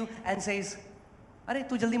comes to you and says, "अरे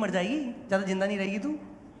तू जल्दी मर जाएगी, ज़्यादा जिंदा नहीं रहेगी तू,"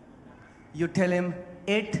 you tell him,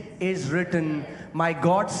 "It is written, my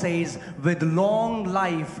God says, with long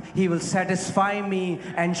life he will satisfy me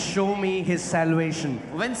and show me his salvation."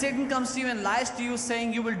 When Satan comes to you and lies to you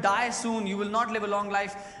saying you will die soon, you will not live a long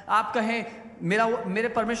life, आप कहें मेरे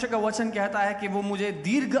परमेश्वर का वचन कहता है कि वो मुझे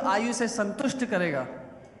दीर्घ आयु से संतुष्ट करेगा।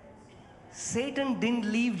 Satan didn't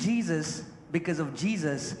leave Jesus because of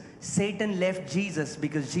Jesus. Satan left Jesus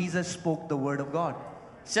because Jesus spoke the word of God.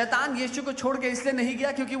 शैतान यीशु को छोड़ के इसलिए नहीं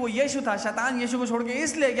गया क्योंकि वो यीशु था, शैतान यीशु को छोड़ के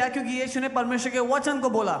इसलिए गया क्योंकि यीशु ने परमेश्वर के वचन को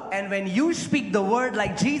बोला। And when you speak the word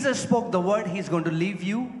like Jesus spoke the word, he's going to leave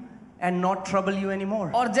you and not trouble you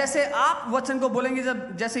anymore. और जैसे आप वचन को बोलेंगे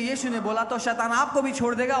जैसे यीशु ने बोला, तो शैतान आपको भी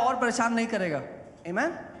छोड़ देगा और परेशान नहीं करेगा।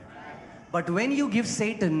 Amen. But when you give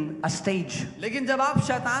Satan a stage, लेकिन जब आप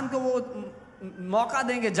शैतान को वो मौका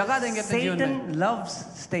देंगे, जगह देंगे अपने जीवन में। Satan loves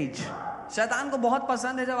stage. शैतान को बहुत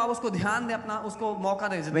पसंद है जब आप उसको ध्यान दें, अपना उसको मौका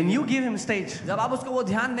दें। When you give him stage, जब आप उसको वो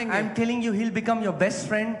ध्यान देंगे, I'm telling you, he'll become your best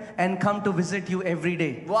friend and come to visit you every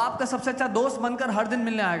day. वो आपका सबसे अच्छा दोस्त बनकर हर दिन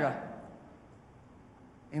मिलने आएगा।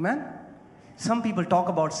 Amen. Some people talk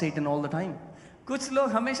about Satan all the time. कुछ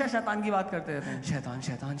लोग हमेशा शैतान की बात करते रहते हैं। शैतान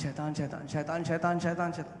शैतान शैतान शैतान शैतान शैतान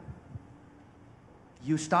शैतान शैतान।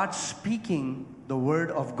 You start speaking the word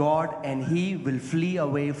of God and he will flee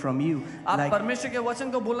away from you. आप परमेश्वर के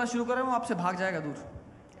वचन को बोलना शुरू करें, वो आपसे भाग जाएगा दूर।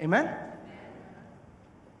 Amen.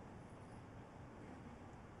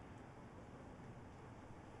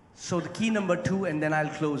 So the key number 2, and then I'll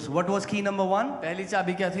close. What was key number 1? पहली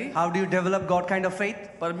चाबी क्या थी? How do you develop God kind of faith?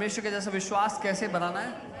 परमेश्वर के जैसा विश्वास कैसे बनाना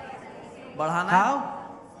है, बढ़ाना है?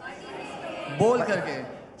 How? बोल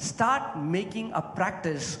करके। Start making a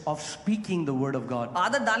practice of speaking the word of God.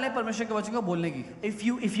 आदत डालें परमेश्वर के वचन को बोलने की।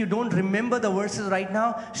 If you don't remember the verses right now,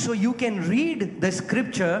 so you can read the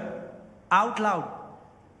scripture out loud.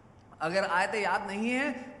 अगर आयतें याद नहीं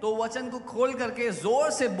है तो वचन को खोल करके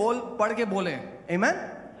जोर से पढ़ के बोलें। Amen.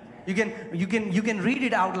 You can read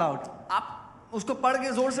it out loud. आप उसको पढ़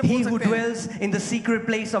के जोर से He बोल who सकते हैं। dwells in the secret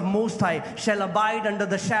place of Most High shall abide under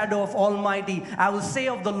the shadow of Almighty. I will say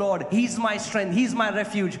of the Lord, He's my strength, He's my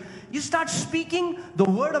refuge. You start speaking the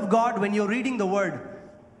word of God when you're reading the word.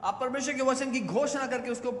 आप परमेश्वर के वचन की घोषणा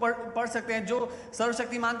करके उसको पढ़ सकते हैं। जो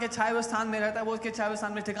सर्वशक्तिमान के छाए हुए स्थान में रहता है वो उसके छाए हुए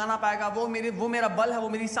स्थान में ठिकाना पाएगा। वो मेरा बल है, वो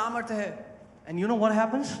मेरी सामर्थ्य है। And you know what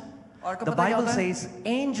happens? और The Bible says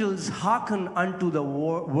angels hearken unto the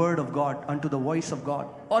word of God, unto the voice of God.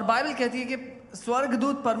 और बाइबल कहती है कि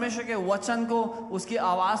स्वर्गदूत परमेश्वर के वचन को, उसकी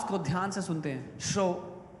आवाज को ध्यान से सुनते हैं। So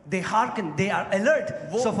they hearken, they are alert.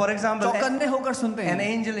 So for example, चौकन्ने होकर सुनते हैं। an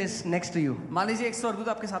angel is next to you. मान लीजिए एक स्वर्गदूत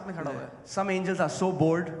आपके साथ में खड़ा हुआ है। Some angels are so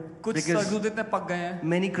bored कुछ because स्वर्गदूत इतने पक गए हैं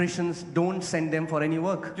many Christians don't send them for any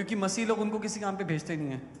work. क्योंकि मसीह लोग उनको किसी काम पे भेजते नहीं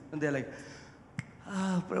है। And they're like,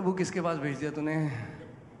 प्रभु किसके पास भेज दिया तूने?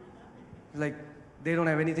 Like they don't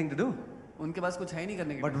have anything to do. उनके पास कुछ है ही नहीं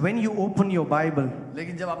करने के But when you open your Bible लिए।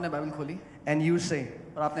 लेकिन जब आपने बाइबल खोली and you say,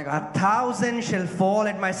 और आपने कहा 1,000 shall fall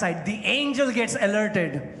at my side, the angel gets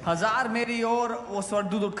alerted. 1000 मेरी ओर, वो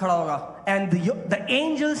स्वर्गदूत उठ खड़ा होगा। And the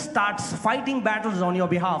angel starts fighting battles on your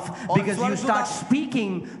behalf because you start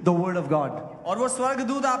speaking the word of God. और वो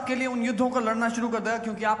स्वर्गदूत आपके लिए उन युद्धों को लड़ना शुरू कर देगा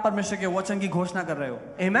क्योंकि आप परमेश्वर के वचन की घोषणा कर रहे हो।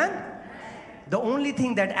 Amen? The only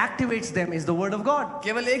thing that activates them is the word of God.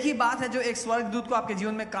 केवल एक ही बात है जो एक स्वर्गदूत को आपके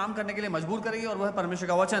जीवन में काम करने के लिए मजबूर करेगी और वो है परमेश्वर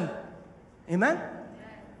का वचन। Amen?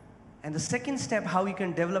 And the second step how you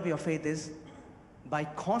can develop your faith is by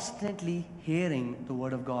constantly hearing the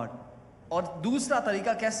word of God. और दूसरा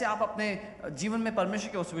तरीका कैसे आप अपने जीवन में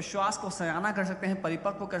परमेश्वर के उस विश्वास को सयाना कर सकते हैं,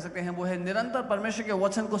 परिपक्व कर सकते हैं, वो है निरंतर परमेश्वर के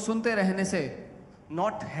वचन को सुनते रहने से।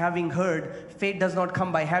 Not having heard, faith does not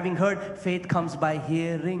come by having heard, faith comes by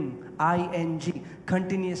hearing. I-N-G,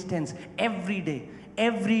 continuous tense. Every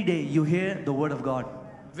day you hear the word of God.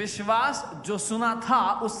 विश्वास जो सुना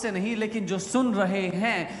था उससे नहीं, लेकिन जो सुन रहे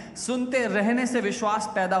हैं, सुनते रहने से विश्वास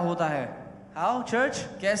पैदा होता है। How, church?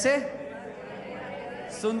 कैसे?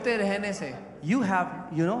 सुनते रहने से। You have,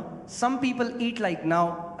 some people eat like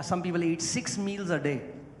now, some people eat 6 meals a day.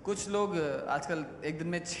 कुछ लोग आजकल एक दिन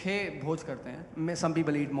में 6 भोज करते हैं। Some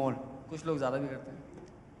people eat more. कुछ लोग ज़्यादा भी करते हैं।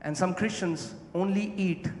 And some Christians only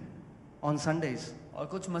eat on Sundays. और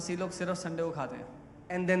कुछ मसीह लोग सिर्फ संडे को खाते हैं।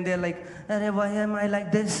 And then they're like, "Arey, why am I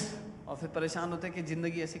like this?" और फिर परेशान होते हैं कि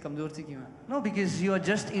जिंदगी ऐसी कमजोर सी क्यों है? No, because you are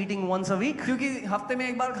just eating once a week. क्योंकि हफ्ते में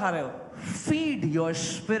एक बार खा रहे हो। Feed your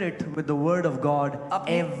spirit with the word of God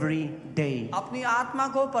every day. अपनी आत्मा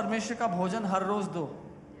को परमेश्वर का भोजन हर रोज दो।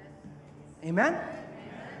 Amen?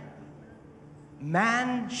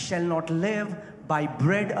 Man shall not live by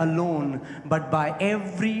bread alone, but by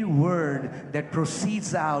every word that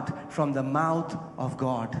proceeds out from the mouth of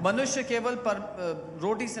God. मनुष्य केवल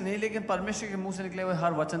रोटी से नहीं, लेकिन परमेश्वर के मुंह से निकले हुए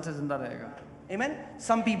हर वचन से जिंदा रहेगा। Amen?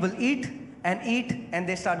 Some people eat and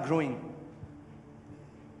they start growing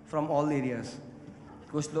from all areas.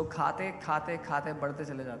 कुछ लोग खाते बढ़ते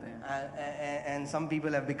चले जाते हैं। And some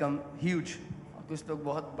people have become huge. कुछ लोग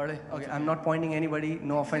बहुत बड़े। Okay, I'm not pointing anybody.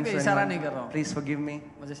 No offense to इशारा नहीं anyone. कर रहा हूँ। Please forgive me.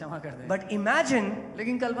 मुझे क्षमा कर दें। But imagine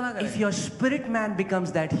लेकिन कल्पना करें, if your spirit man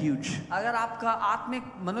becomes that huge. अगर आपका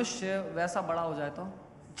आत्मिक मनुष्य वैसा बड़ा हो जाए तो?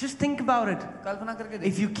 Just think about it. कल्पना करके If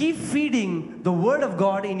देखिए। you keep feeding the word of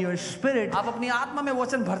God in your spirit, आप अपनी आत्मा में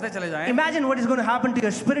वचन भरते चले जाएं। imagine what is going to happen to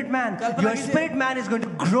your spirit man. Kalpana Your कीजिए। spirit man is going to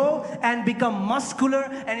grow and become muscular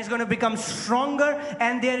and is going to become stronger,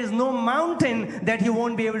 and there is no mountain that you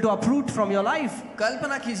won't be able to uproot from your life.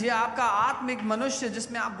 कल्पना कीजिए आपका आत्मिक मनुष्य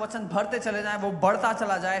जिसमें आप वचन भरते चले जाएं, वो बढ़ता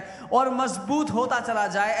चला जाए और मजबूत होता चला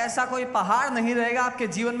जाए। ऐसा कोई पहाड़ नहीं रहेगा आपके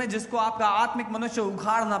जीवन में जिसको आपका आत्मिक मनुष्य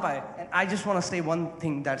उखाड़ ना पाए। And I just want to say one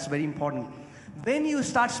thing that's very important. When you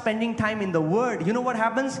start spending time in the Word, you know what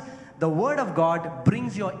happens? The Word of God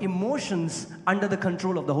brings your emotions under the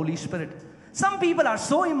control of the Holy Spirit. Some people are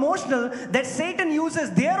so emotional that Satan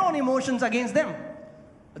uses their own emotions against them.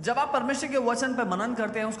 जब आप परमेश्वर के वचन पर मनन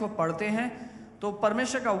करते हैं, उसको पढ़ते हैं, तो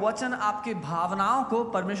परमेश्वर का वचन आपकी भावनाओं को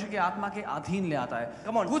परमेश्वर की आत्मा के अधीन ले आता है।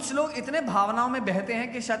 Come on. कुछ लोग इतने भावनाओं में बहते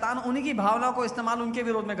हैं कि शैतान उन्हीं की भावनाओं को इस्तेमाल उनके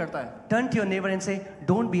विरोध में करता है। Turn to your neighbor and say,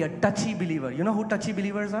 "Don't be a touchy believer." You know who touchy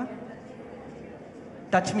believers are?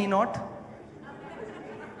 Touch me not.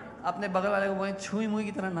 अपने बगल वाले को बोले छुई मुई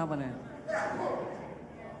की तरह ना बने।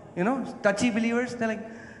 You know, touchy believers, they're like,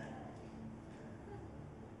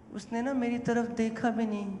 उसने ना मेरी तरफ देखा भी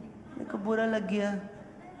नहीं, मेरे को बुरा लग गया.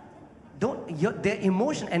 Their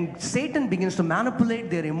emotion, and Satan begins to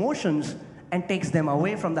manipulate their emotions and takes them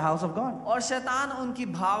away from the house of God. और शैतान उनकी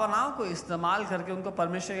भावनाओं को इस्तेमाल करके उनको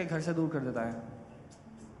परमेश्वर के घर से दूर कर देता है।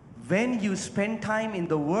 When you spend time in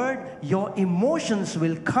the Word, your emotions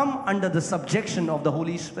will come under the subjection of the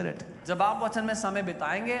Holy Spirit. जब आप वचन में समय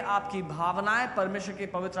बिताएंगे, आपकी भावनाएं परमेश्वर की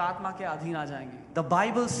पवित्र आत्मा के अधीन आ जाएंगी। The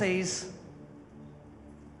Bible says,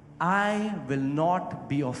 I will not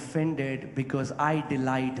be offended because I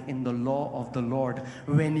delight in the law of the Lord.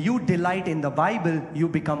 When you delight in the Bible, you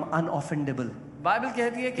become unoffendable. Bible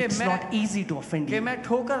कहती है कि It's not easy to offend कि you. मैं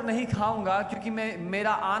ठोकर नहीं खाऊंगा क्योंकि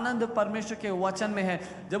मेरा आनंद परमेश्वर के वचन में है।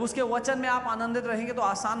 जब उसके वचन में आप आनंदित रहेंगे तो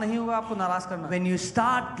आसान नहीं होगा आपको नाराज करना। When you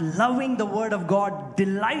start loving the word of God,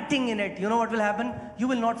 delighting in it, you know what will happen? You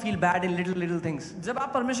will not feel bad in little things. जब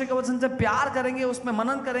आप परमेश्वर के वचन से प्यार करेंगे, उसमें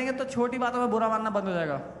मनन करेंगे, तो छोटी बातों में बुरा मानना बंद हो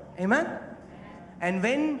जाएगा। Amen? And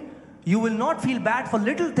when you will not feel bad for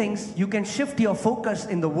little things, you can shift your focus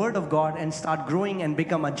in the word of God and start growing and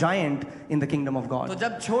become a giant in the kingdom of तो God.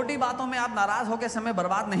 जब छोटी बातों में आप नाराज होकर समय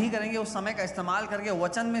बर्बाद नहीं करेंगे, उस समय का इस्तेमाल करके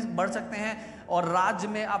वचन में बढ़ सकते हैं और राज्य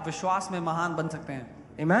में आप विश्वास में महान बन सकते हैं।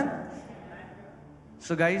 Amen?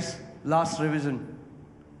 So guys, last revision.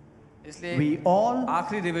 इसलिए We all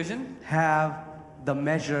आखिरी revision, have the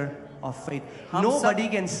measure of faith. हम Nobody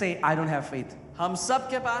can say, I don't have faith. हम सब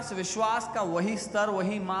के पास विश्वास का वही स्तर,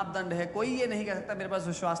 वही मापदंड है। कोई ये नहीं कह सकता मेरे पास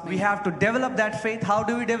विश्वास We नहीं है। have to develop that faith. How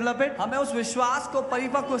do we develop it? हमें उस विश्वास को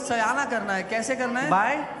परिपक्व सयाना करना है। कैसे करना है?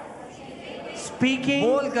 By speaking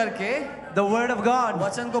बोल करके, the word of God.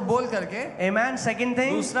 वचन को बोल करके। Amen. Second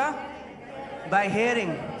thing, दूसरा, by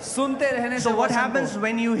hearing. सुनते रहने से So what वचन happens को।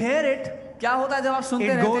 when you hear it? क्या होता है जब आप सुनते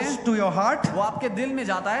It रहते goes हैं? to your heart, वो आपके दिल में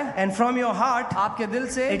जाता है, and from your heart, आपके दिल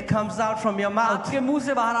से it comes out from your mouth. आपके मुंह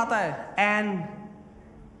से बाहर आता है। And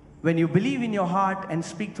when you believe in your heart and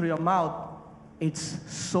speak through your mouth, it's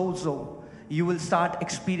sozo. You will start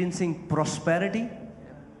experiencing prosperity.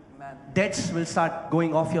 Debts will start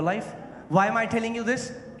going off your life. Why am I telling you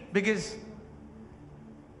this? Because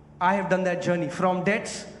I have done that journey from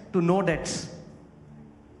debts to no debts.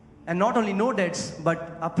 And not only no debts,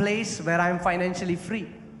 but a place where I am financially free.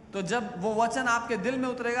 तो जब वो वचन आपके दिल में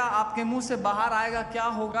उतरेगा, आपके मुंह से बाहर आएगा, क्या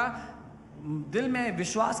होगा? दिल में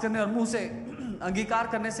विश्वास करने और मुंह से अंगीकार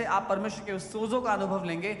करने से आप परमेश्वर के उस सोजों का अनुभव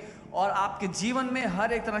लेंगे और आपके जीवन में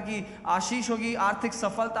हर एक तरह की आशीष होगी, आर्थिक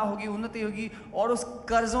सफलता होगी, उन्नति होगी और उस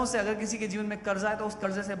कर्जों से, अगर किसी के जीवन में कर्जा है तो उस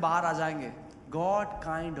कर्जे से बाहर आ जाएंगे। God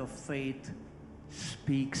kind of faith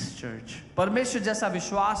speaks, church. परमेश्वर जैसा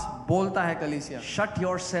विश्वास बोलता है कलीसिया। Shut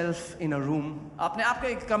yourself in a room. अपने आप को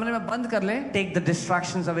एक कमरे में बंद कर लें। Take the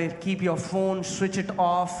distractions away. Keep your phone, switch it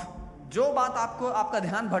off. जो बात आपको आपका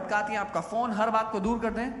ध्यान भटकाती है, आपका फोन, हर बात को दूर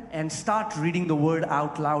कर दें And start reading the word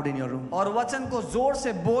out loud in your room. और वचन को जोर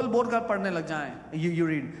से बोल बोल कर पढ़ने लग जाएं। You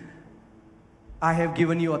read, I have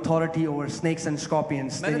given you authority over snakes and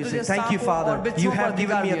scorpions. Then you say, thank you, Father. You have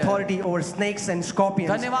given me authority over snakes and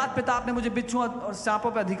scorpions. धन्यवाद पिता, आपने मुझे बिच्छुओं और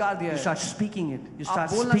सांपों पे अधिकार दिया You है। start speaking it. You आप start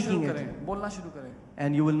बोलना शुरू speaking it. करें, बोलना शुरू करें।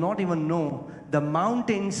 And you will not even know the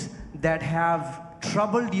mountains that have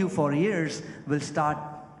troubled you for years will start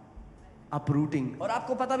uprooting. और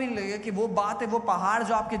आपको पता भी नहीं लगेगा कि वो बात है, वो पहाड़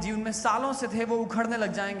जो आपके जीवन में सालों से थे, वो उखड़ने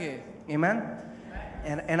लग जाएंगे। Amen.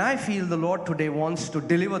 And I feel the Lord today wants to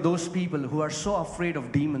deliver those people who are so afraid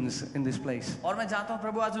of demons in this place. और मैं जानता हूँ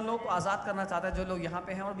प्रभु आज उन लोगों को आजाद करना चाहता है जो लोग यहाँ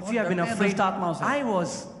पे हैं और If बहुत you have been डरते हैं afraid, दुष्ट आत्माओं से।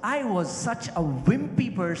 I was such a wimpy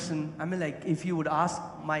person. I mean, like, if you would ask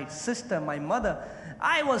my sister, my mother,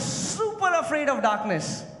 I was super afraid of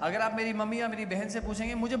darkness. अगर आप मेरी मम्मी या मेरी बहन से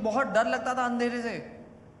पूछेंगे, मुझे बहुत डर लगता था अंधेरे से।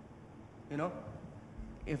 You know,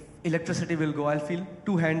 if electricity will go, I'll feel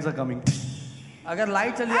 2 hands are coming. अगर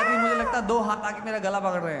लाइट चली जाती मुझे लगता 2 हाथ आके मेरा गला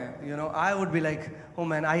पकड़ रहे हैं। You know, I would be like, oh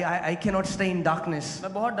man, I cannot stay in darkness.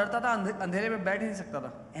 मैं बहुत डरता था, अंधेरे में बैठ ही नहीं सकता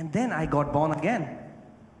था। And then I got born again.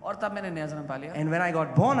 और तब मैंने नया जन्म पा लिया। And when I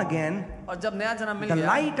got born again, और जब नया जन्म मिल the गया,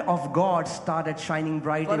 light of God started shining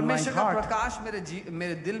bright in my परमेश्वर का heart. प्रकाश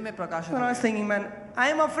मेरे दिल में प्रकाशित And I हो was गया। thinking, man, I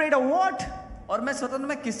am afraid of what? और मैं स्वतंत्र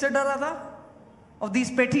में किससे डर रहा था? Of these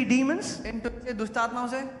petty demons? इन दुष्ट आत्माओं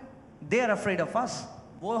से। They are afraid of us.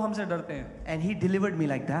 वो हमसे डरते हैं। And He delivered me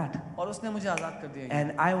like that. और उसने मुझे आजाद कर दिया।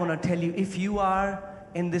 And I want to tell you, if you are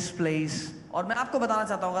in this place, और मैं आपको बताना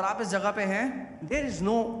चाहता हूँ, अगर आप इस जगह पे हैं, there is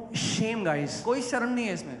no shame, guys. कोई शर्म नहीं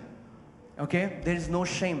है इसमें। Okay? There is no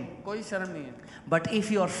shame. कोई शर्म नहीं है। But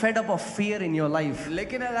if you are fed up of fear in your life,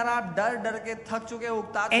 लेकिन अगर आप डर के थक चुके हो,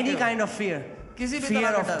 उकता चुके any हो, kind of fear, किसी भी fear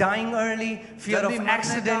तरह का of डर, dying early, fear of जल्दी मरने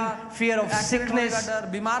accident, का, fear of एक्सीडेंट होने का sickness, डर,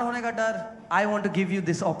 बीमार होने का डर, I want to give you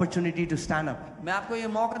this opportunity to stand up. मैं आपको ये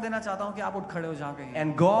मौका देना चाहता हूँ कि आप उठ खड़े हो जहाँ कहीं।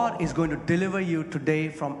 And God is going to deliver you today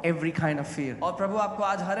from every kind of fear. और प्रभु आपको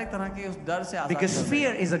आज हर एक तरह के उस डर से आजाद Because कर देगा।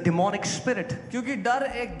 fear is a demonic spirit. क्योंकि डर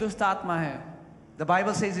एक दुष्ट आत्मा है। The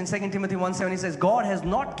Bible says in 2 Timothy 1:7, it says, God has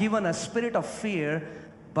not given a spirit of fear,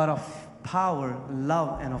 but of power,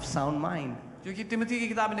 love, and of sound mind. क्योंकि तिमोथी की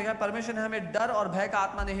किताब में लिखा है, परमेश्वर ने हमें डर और भय का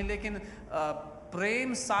आत्मा नहीं, लेकिन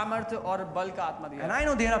प्रेम, सामर्थ्य और बल का आत्मा दिया। And I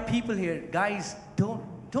know there are people here, guys,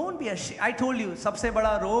 don't be ashamed. I told you, सबसे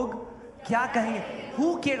बड़ा रोग क्या कहेंगे?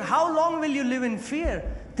 Who cares? How long will you live in fear?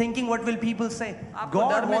 thinking what will people say. आपको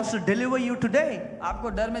God डर में- wants to deliver you today. आपको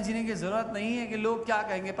डर में जीने की जरूरत नहीं है कि लोग क्या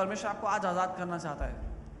कहेंगे. परमेश्वर आपको आज आजाद करना चाहता है.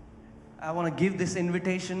 I want to give this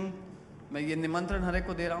invitation. मैं ये निमंत्रण हर एक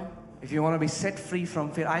को दे रहा हूँ. If you want to be set free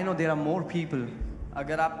from fear, I know there are more people.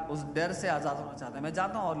 अगर आप उस डर से आजाद होना चाहते हैं, मैं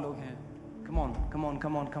जानता हूँ और लोग हैं. Come on, come on,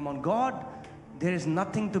 come on, come on. God, there is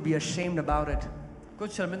nothing to be ashamed about it.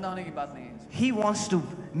 कुछ शर्मिंदा होने की बात नहीं है. He wants to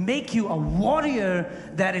make you a warrior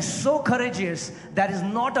that is so courageous, that is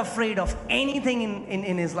not afraid of anything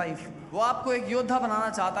in his life. वो आपको एक योद्धा बनाना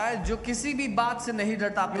चाहता है जो किसी भी बात से नहीं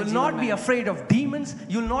डरता. You अपने will not जीवन be में. afraid of demons.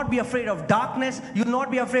 You will not be afraid of darkness. You will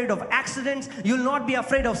not be afraid of accidents. You will not be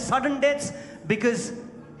afraid of sudden deaths, because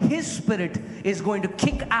His Spirit is going to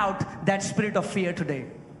kick out that spirit of fear today.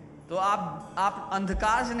 तो आप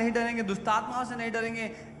अंधकार से नहीं डरेंगे, दुष्टात्माओं से नहीं डरेंगे,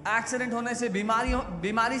 accident होने से,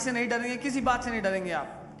 बीमारी से नहीं डरेंगे, किसी बात से नहीं डरेंगे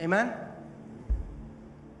आप. Amen.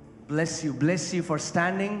 Bless you for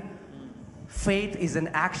standing. Faith is an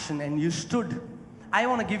action, and you stood. I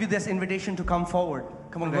want to give you this invitation to come forward.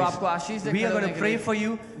 Come on, Prabhu guys. आपको आशीष दे. We are going to pray for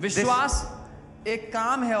you. विश्वास एक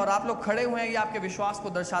काम है और आप लोग खड़े हुए हैं, ये आपके विश्वास को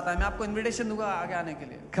दर्शाता है. मैं आपको इनविटेशन दूंगा आगे आने के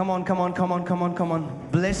लिए. Come on, come on, come on, come on, come on.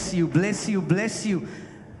 Bless you, bless you, bless you.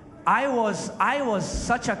 I was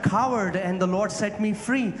such a coward, and the Lord set me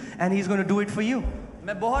free, and He's going to do it for you.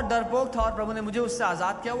 मैं बहुत डरपोक था और प्रभु ने मुझे उससे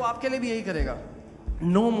आजाद किया. वो आपके लिए भी यही करेगा.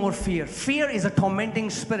 No more fear. Fear is a tormenting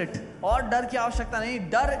spirit. और डर की आवश्यकता नहीं.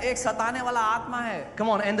 डर एक सताने वाला आत्मा है. Come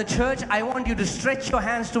on, and the church, I want you to stretch your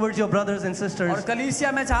hands towards your brothers and sisters. और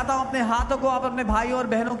कलीसिया मैं चाहता हूँ अपने हाथों को आप अपने भाइयों और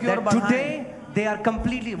बहनों की ओर That बढ़ाएं. today they are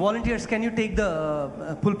completely volunteers. Can you take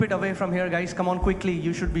the pulpit away from here, guys? Come on, quickly.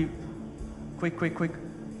 You should be quick.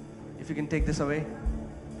 If you can take this away.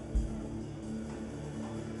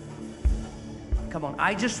 Come on,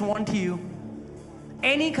 I just want you,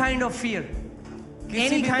 any kind of fear,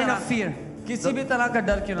 any kind of fear. किसी भी तरह का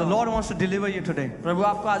डर क्यों The ना हो. Lord wants to deliver you today. प्रभु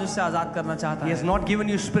आपको आज उससे आजाद करना चाहता He has है. not given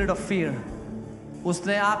you spirit of fear.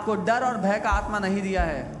 उसने आपको डर और भय का आत्मा नहीं दिया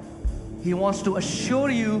है. He wants to assure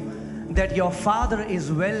you that your Father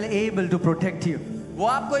is well able to protect you. वो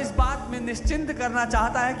आपको इस बात में निश्चिंत करना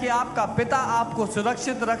चाहता है कि आपका पिता आपको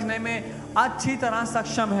सुरक्षित रखने में अच्छी तरह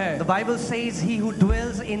सक्षम है. The Bible says, "He who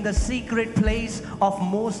dwells in the secret place of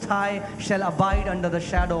Most High shall abide under the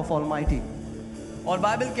shadow of Almighty." और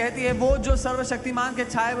बाइबल कहती है वो जो सर्वशक्तिमान के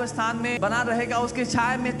छाए हुए स्थान में बना रहेगा उसके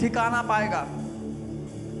छाए में ठिकाना पाएगा.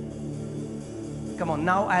 Come on,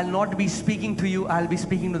 now I'll not be speaking to you, I'll be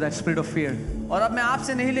speaking to that spirit of fear. और अब मैं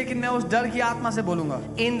आपसे नहीं लेकिन मैं उस डर की आत्मा से बोलूंगा.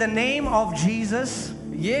 In the name of Jesus,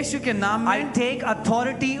 यीशु के नाम I में take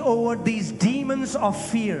authority over these demons of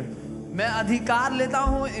fear. मैं अधिकार लेता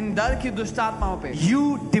हूँ इन डर की दुष्ट आत्माओं पे.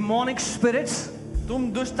 You demonic spirits,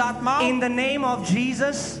 तुम दुष्ट आत्माओं, in the name of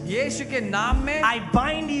Jesus, यीशु के नाम में I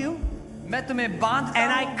bind you मैं तुम्हें बांधता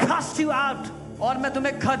and हूँ I cast you out. और मैं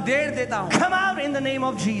तुम्हें खदेड़ देता हूँ. Come out in the name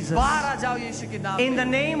of Jesus. बाहर आ जाओ यीशु के नाम In the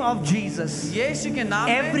में. name of Jesus. यीशु के नाम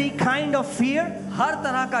में Every kind of fear, हर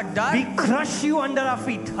तरह का we डर crush you under our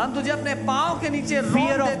feet. हम तुझे अपने पाँव के नीचे रोक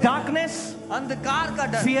Fear देते of हैं. darkness, अंधकार का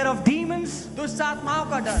डर, fear of demons, दुष्ट आत्माओं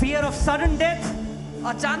का डर, fear of sudden death,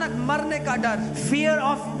 अचानक मरने का डर, fear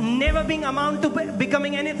of never being amount to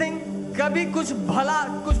becoming anything. कभी कुछ भला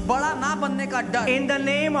कुछ बड़ा ना बनने का डर. In the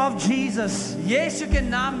name of Jesus, यीशु के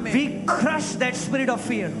नाम में we crush that spirit of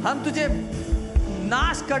fear. हम तुझे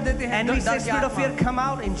नाश कर देते हैं. And we डर say, की spirit of आत्मा. fear, come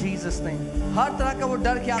out in Jesus' name. हर तरह का वो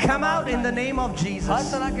डर की आत्मा Come out बाहर in the आए. name of her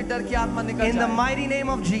Jesus. तरह के डर की आत्मा निकल In the जाए. mighty name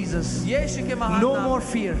of Jesus. यीशु के महान No नाम more में.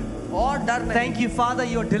 fear. और डर नहीं. Thank you, Father,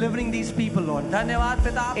 you're delivering these people, Lord. धन्यवाद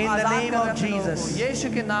पिता आप In the आजाद name कर of रहे हैं लोगों को. Jesus.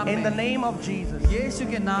 यीशु के नाम In the में. name of Jesus. यीशु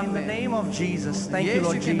के नाम In the में. name of Jesus. Thank you,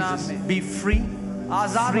 Lord यीशु के नाम Jesus. में. Be free.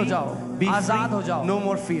 आजाद हो Free. जाओ. Be आजाद हो free. जाओ. No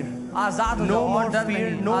more fear. आजाद हो No जाओ. more और डर fear.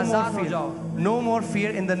 नहीं. No more आजाद हो fear. जाओ. No more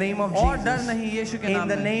fear in the name of और डर Jesus. नहीं यीशु के In नाम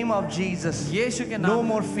the में. name of Jesus. यीशु के No नाम में.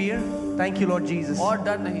 more fear. Thank you, Lord Jesus. और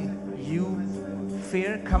डर नहीं. You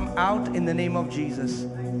fear, come out in the name of Jesus.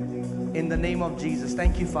 In the name of Jesus.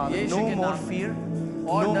 Thank you, Father. Yeshu No के more नाम में. fear.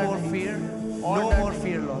 और No डर more नहीं. fear. और No डर more नहीं.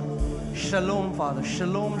 fear, Lord. Shalom, Father.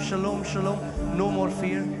 Shalom, shalom, shalom. No more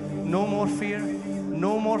fear. No more fear.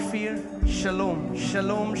 No more fear. Shalom,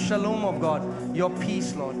 shalom, shalom of God. Your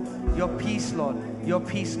peace, Lord. Your peace, Lord. Your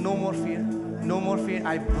peace. No more fear. No more fear.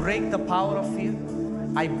 I break the power of fear.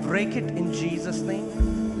 I break it in Jesus' name.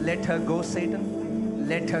 Let her go, Satan.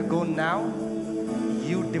 Let her go now.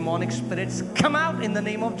 You demonic spirits, come out in the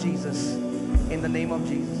name of Jesus. In the name of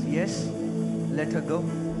Jesus. Yes. Let her go.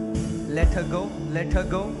 Let her go. Let her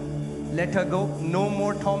go. Let her go. No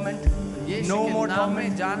more torment. Yeshu No के more नाम में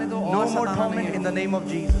torment. जाने दो. No और more सताना torment नहीं in है. the name of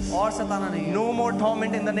Jesus. और सताना नहीं है. No more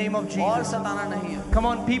torment in the name of और Jesus. सताना नहीं है. Come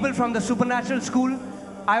on, people from the supernatural school,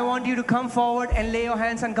 I want you to come forward and lay your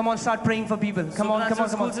hands and come on, start praying for people. Come on, come on, come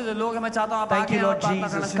school on. से जो लोग हैं मैं चाहता हूँ आप Thank आगे you, आओ और Lord प्रार्थना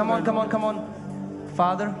करना Jesus. शुरू Come on, करें। come on, come on.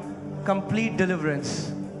 Father, complete deliverance.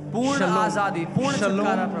 पूर्ण आजादी, पूर्ण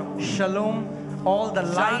छुटकारा Shalom, Prabhu. shalom. All the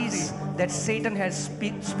lies Shanti. that Satan has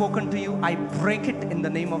spoken to you, I break it in the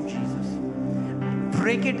name of Jesus.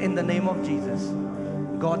 Break it in the name of Jesus.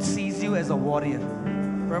 God sees you as a warrior.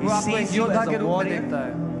 Prabhu He आपको एक sees you योद्धा as के a रूप में warrior. देखता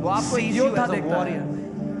है। वो आपको एक Sees you योद्धा as a देखता है। warrior.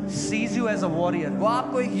 Sees you as a warrior. वो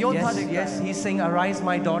आपको एक योद्धा Yes, देखता yes. है। He's saying, arise,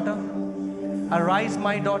 my daughter. Arise,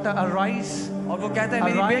 my daughter. Arise. और वो कहता है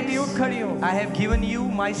मेरी बेटी उठ खड़ी हो। I have given you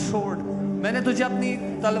my sword. मैंने तुझे अपनी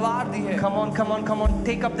तलवार दी है। Come on, come on, come on.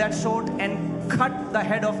 Take up that sword and cut the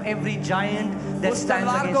head of every giant that उस stands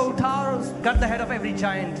तलवार against को you. उठा और उस- Cut the head of every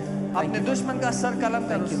giant. Thank अपने you. दुश्मन का सर कलम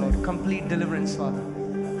कर Thank you, उससे। Lord. Complete deliverance, Father.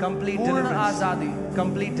 Complete पूर्ण deliverance. आजादी,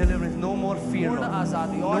 Complete deliverance. No more fear. पूर्ण Lord.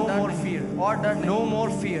 आजादी और No डर more नहीं, fear. और डर नहीं, No more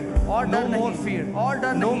fear. और No डर more नहीं, fear. और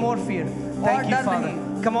डर No नहीं, more fear. और Thank you, डर Father. नहीं।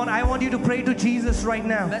 Come on, I want you to pray to Jesus right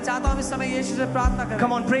now. मैं चाहता हूँ इस समय यीशु से प्रार्थना करें।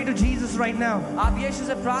 Come on, pray to Jesus right now. आप यीशु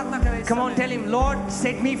से प्रार्थना करें इस Come on, समय। tell him, Lord,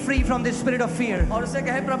 set me free from this spirit of fear. और उसे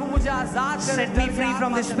कहे प्रभु मुझे आजाद कर Set me free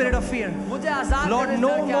from this spirit of fear. मुझे आजाद कर Lord, इस no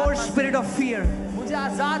डर के more आत्मा से। spirit of fear. मुझे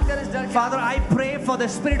आजाद कर इस डर के Father, आत्मा I pray for the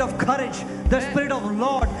spirit of courage, the spirit of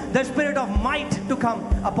Lord, the spirit of might to come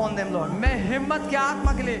upon them, Lord. से। मैं हिम्मत के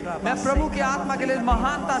आत्मा के लिए, मैं प्रभु की आत्मा के लिए,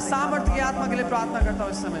 महानता सामर्थ्य की आत्मा के लिए प्रार्थना करता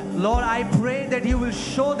हूँ इस समय। Lord, I pray that you will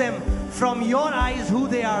show them from your eyes who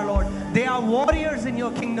they are, Lord. They are warriors in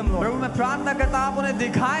your kingdom, Lord. प्रभु मैं प्रार्थना करता हूँ आप उन्हें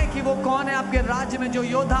दिखाएं कि वो कौन है आपके राज्य में जो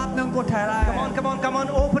योद्धा आपने उनको ठहराया Come है। on, come on, come on.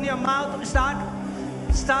 Open your mouth.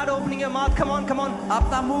 Start opening your mouth. Come on, come on.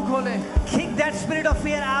 अपना मुंह खोले, Kick that spirit of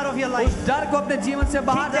fear out of your life. उस डर को अपने जीवन से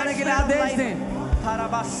बाहर Kick that जाने के लिए spirit of आदेश life. दें।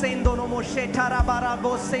 Tarabasendo no moshe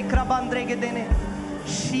tarabara se krabandre gedene.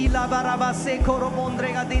 Shila baraba se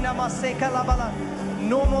korobondre gadina maseka labala.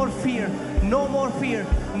 No more fear. No more fear.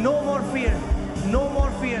 No more fear. No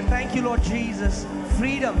more fear. Thank you, Lord Jesus.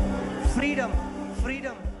 Freedom. Freedom.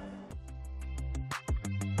 Freedom.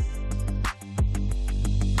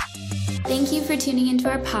 Thank you for tuning into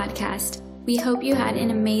our podcast. We hope you had an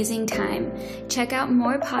amazing time. Check out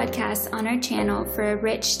more podcasts on our channel for a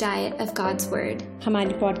rich diet of God's Word.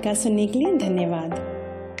 हमारी podcast सुनने के लिए धन्यवाद।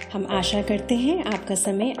 हम आशा करते हैं आपका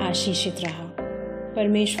समय आशीषित रहा।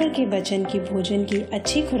 परमेश्वर के वचन की भोजन की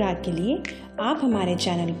अच्छी खुराक के लिए आप हमारे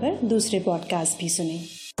चैनल पर दूसरे पॉडकास्ट भी सुनें।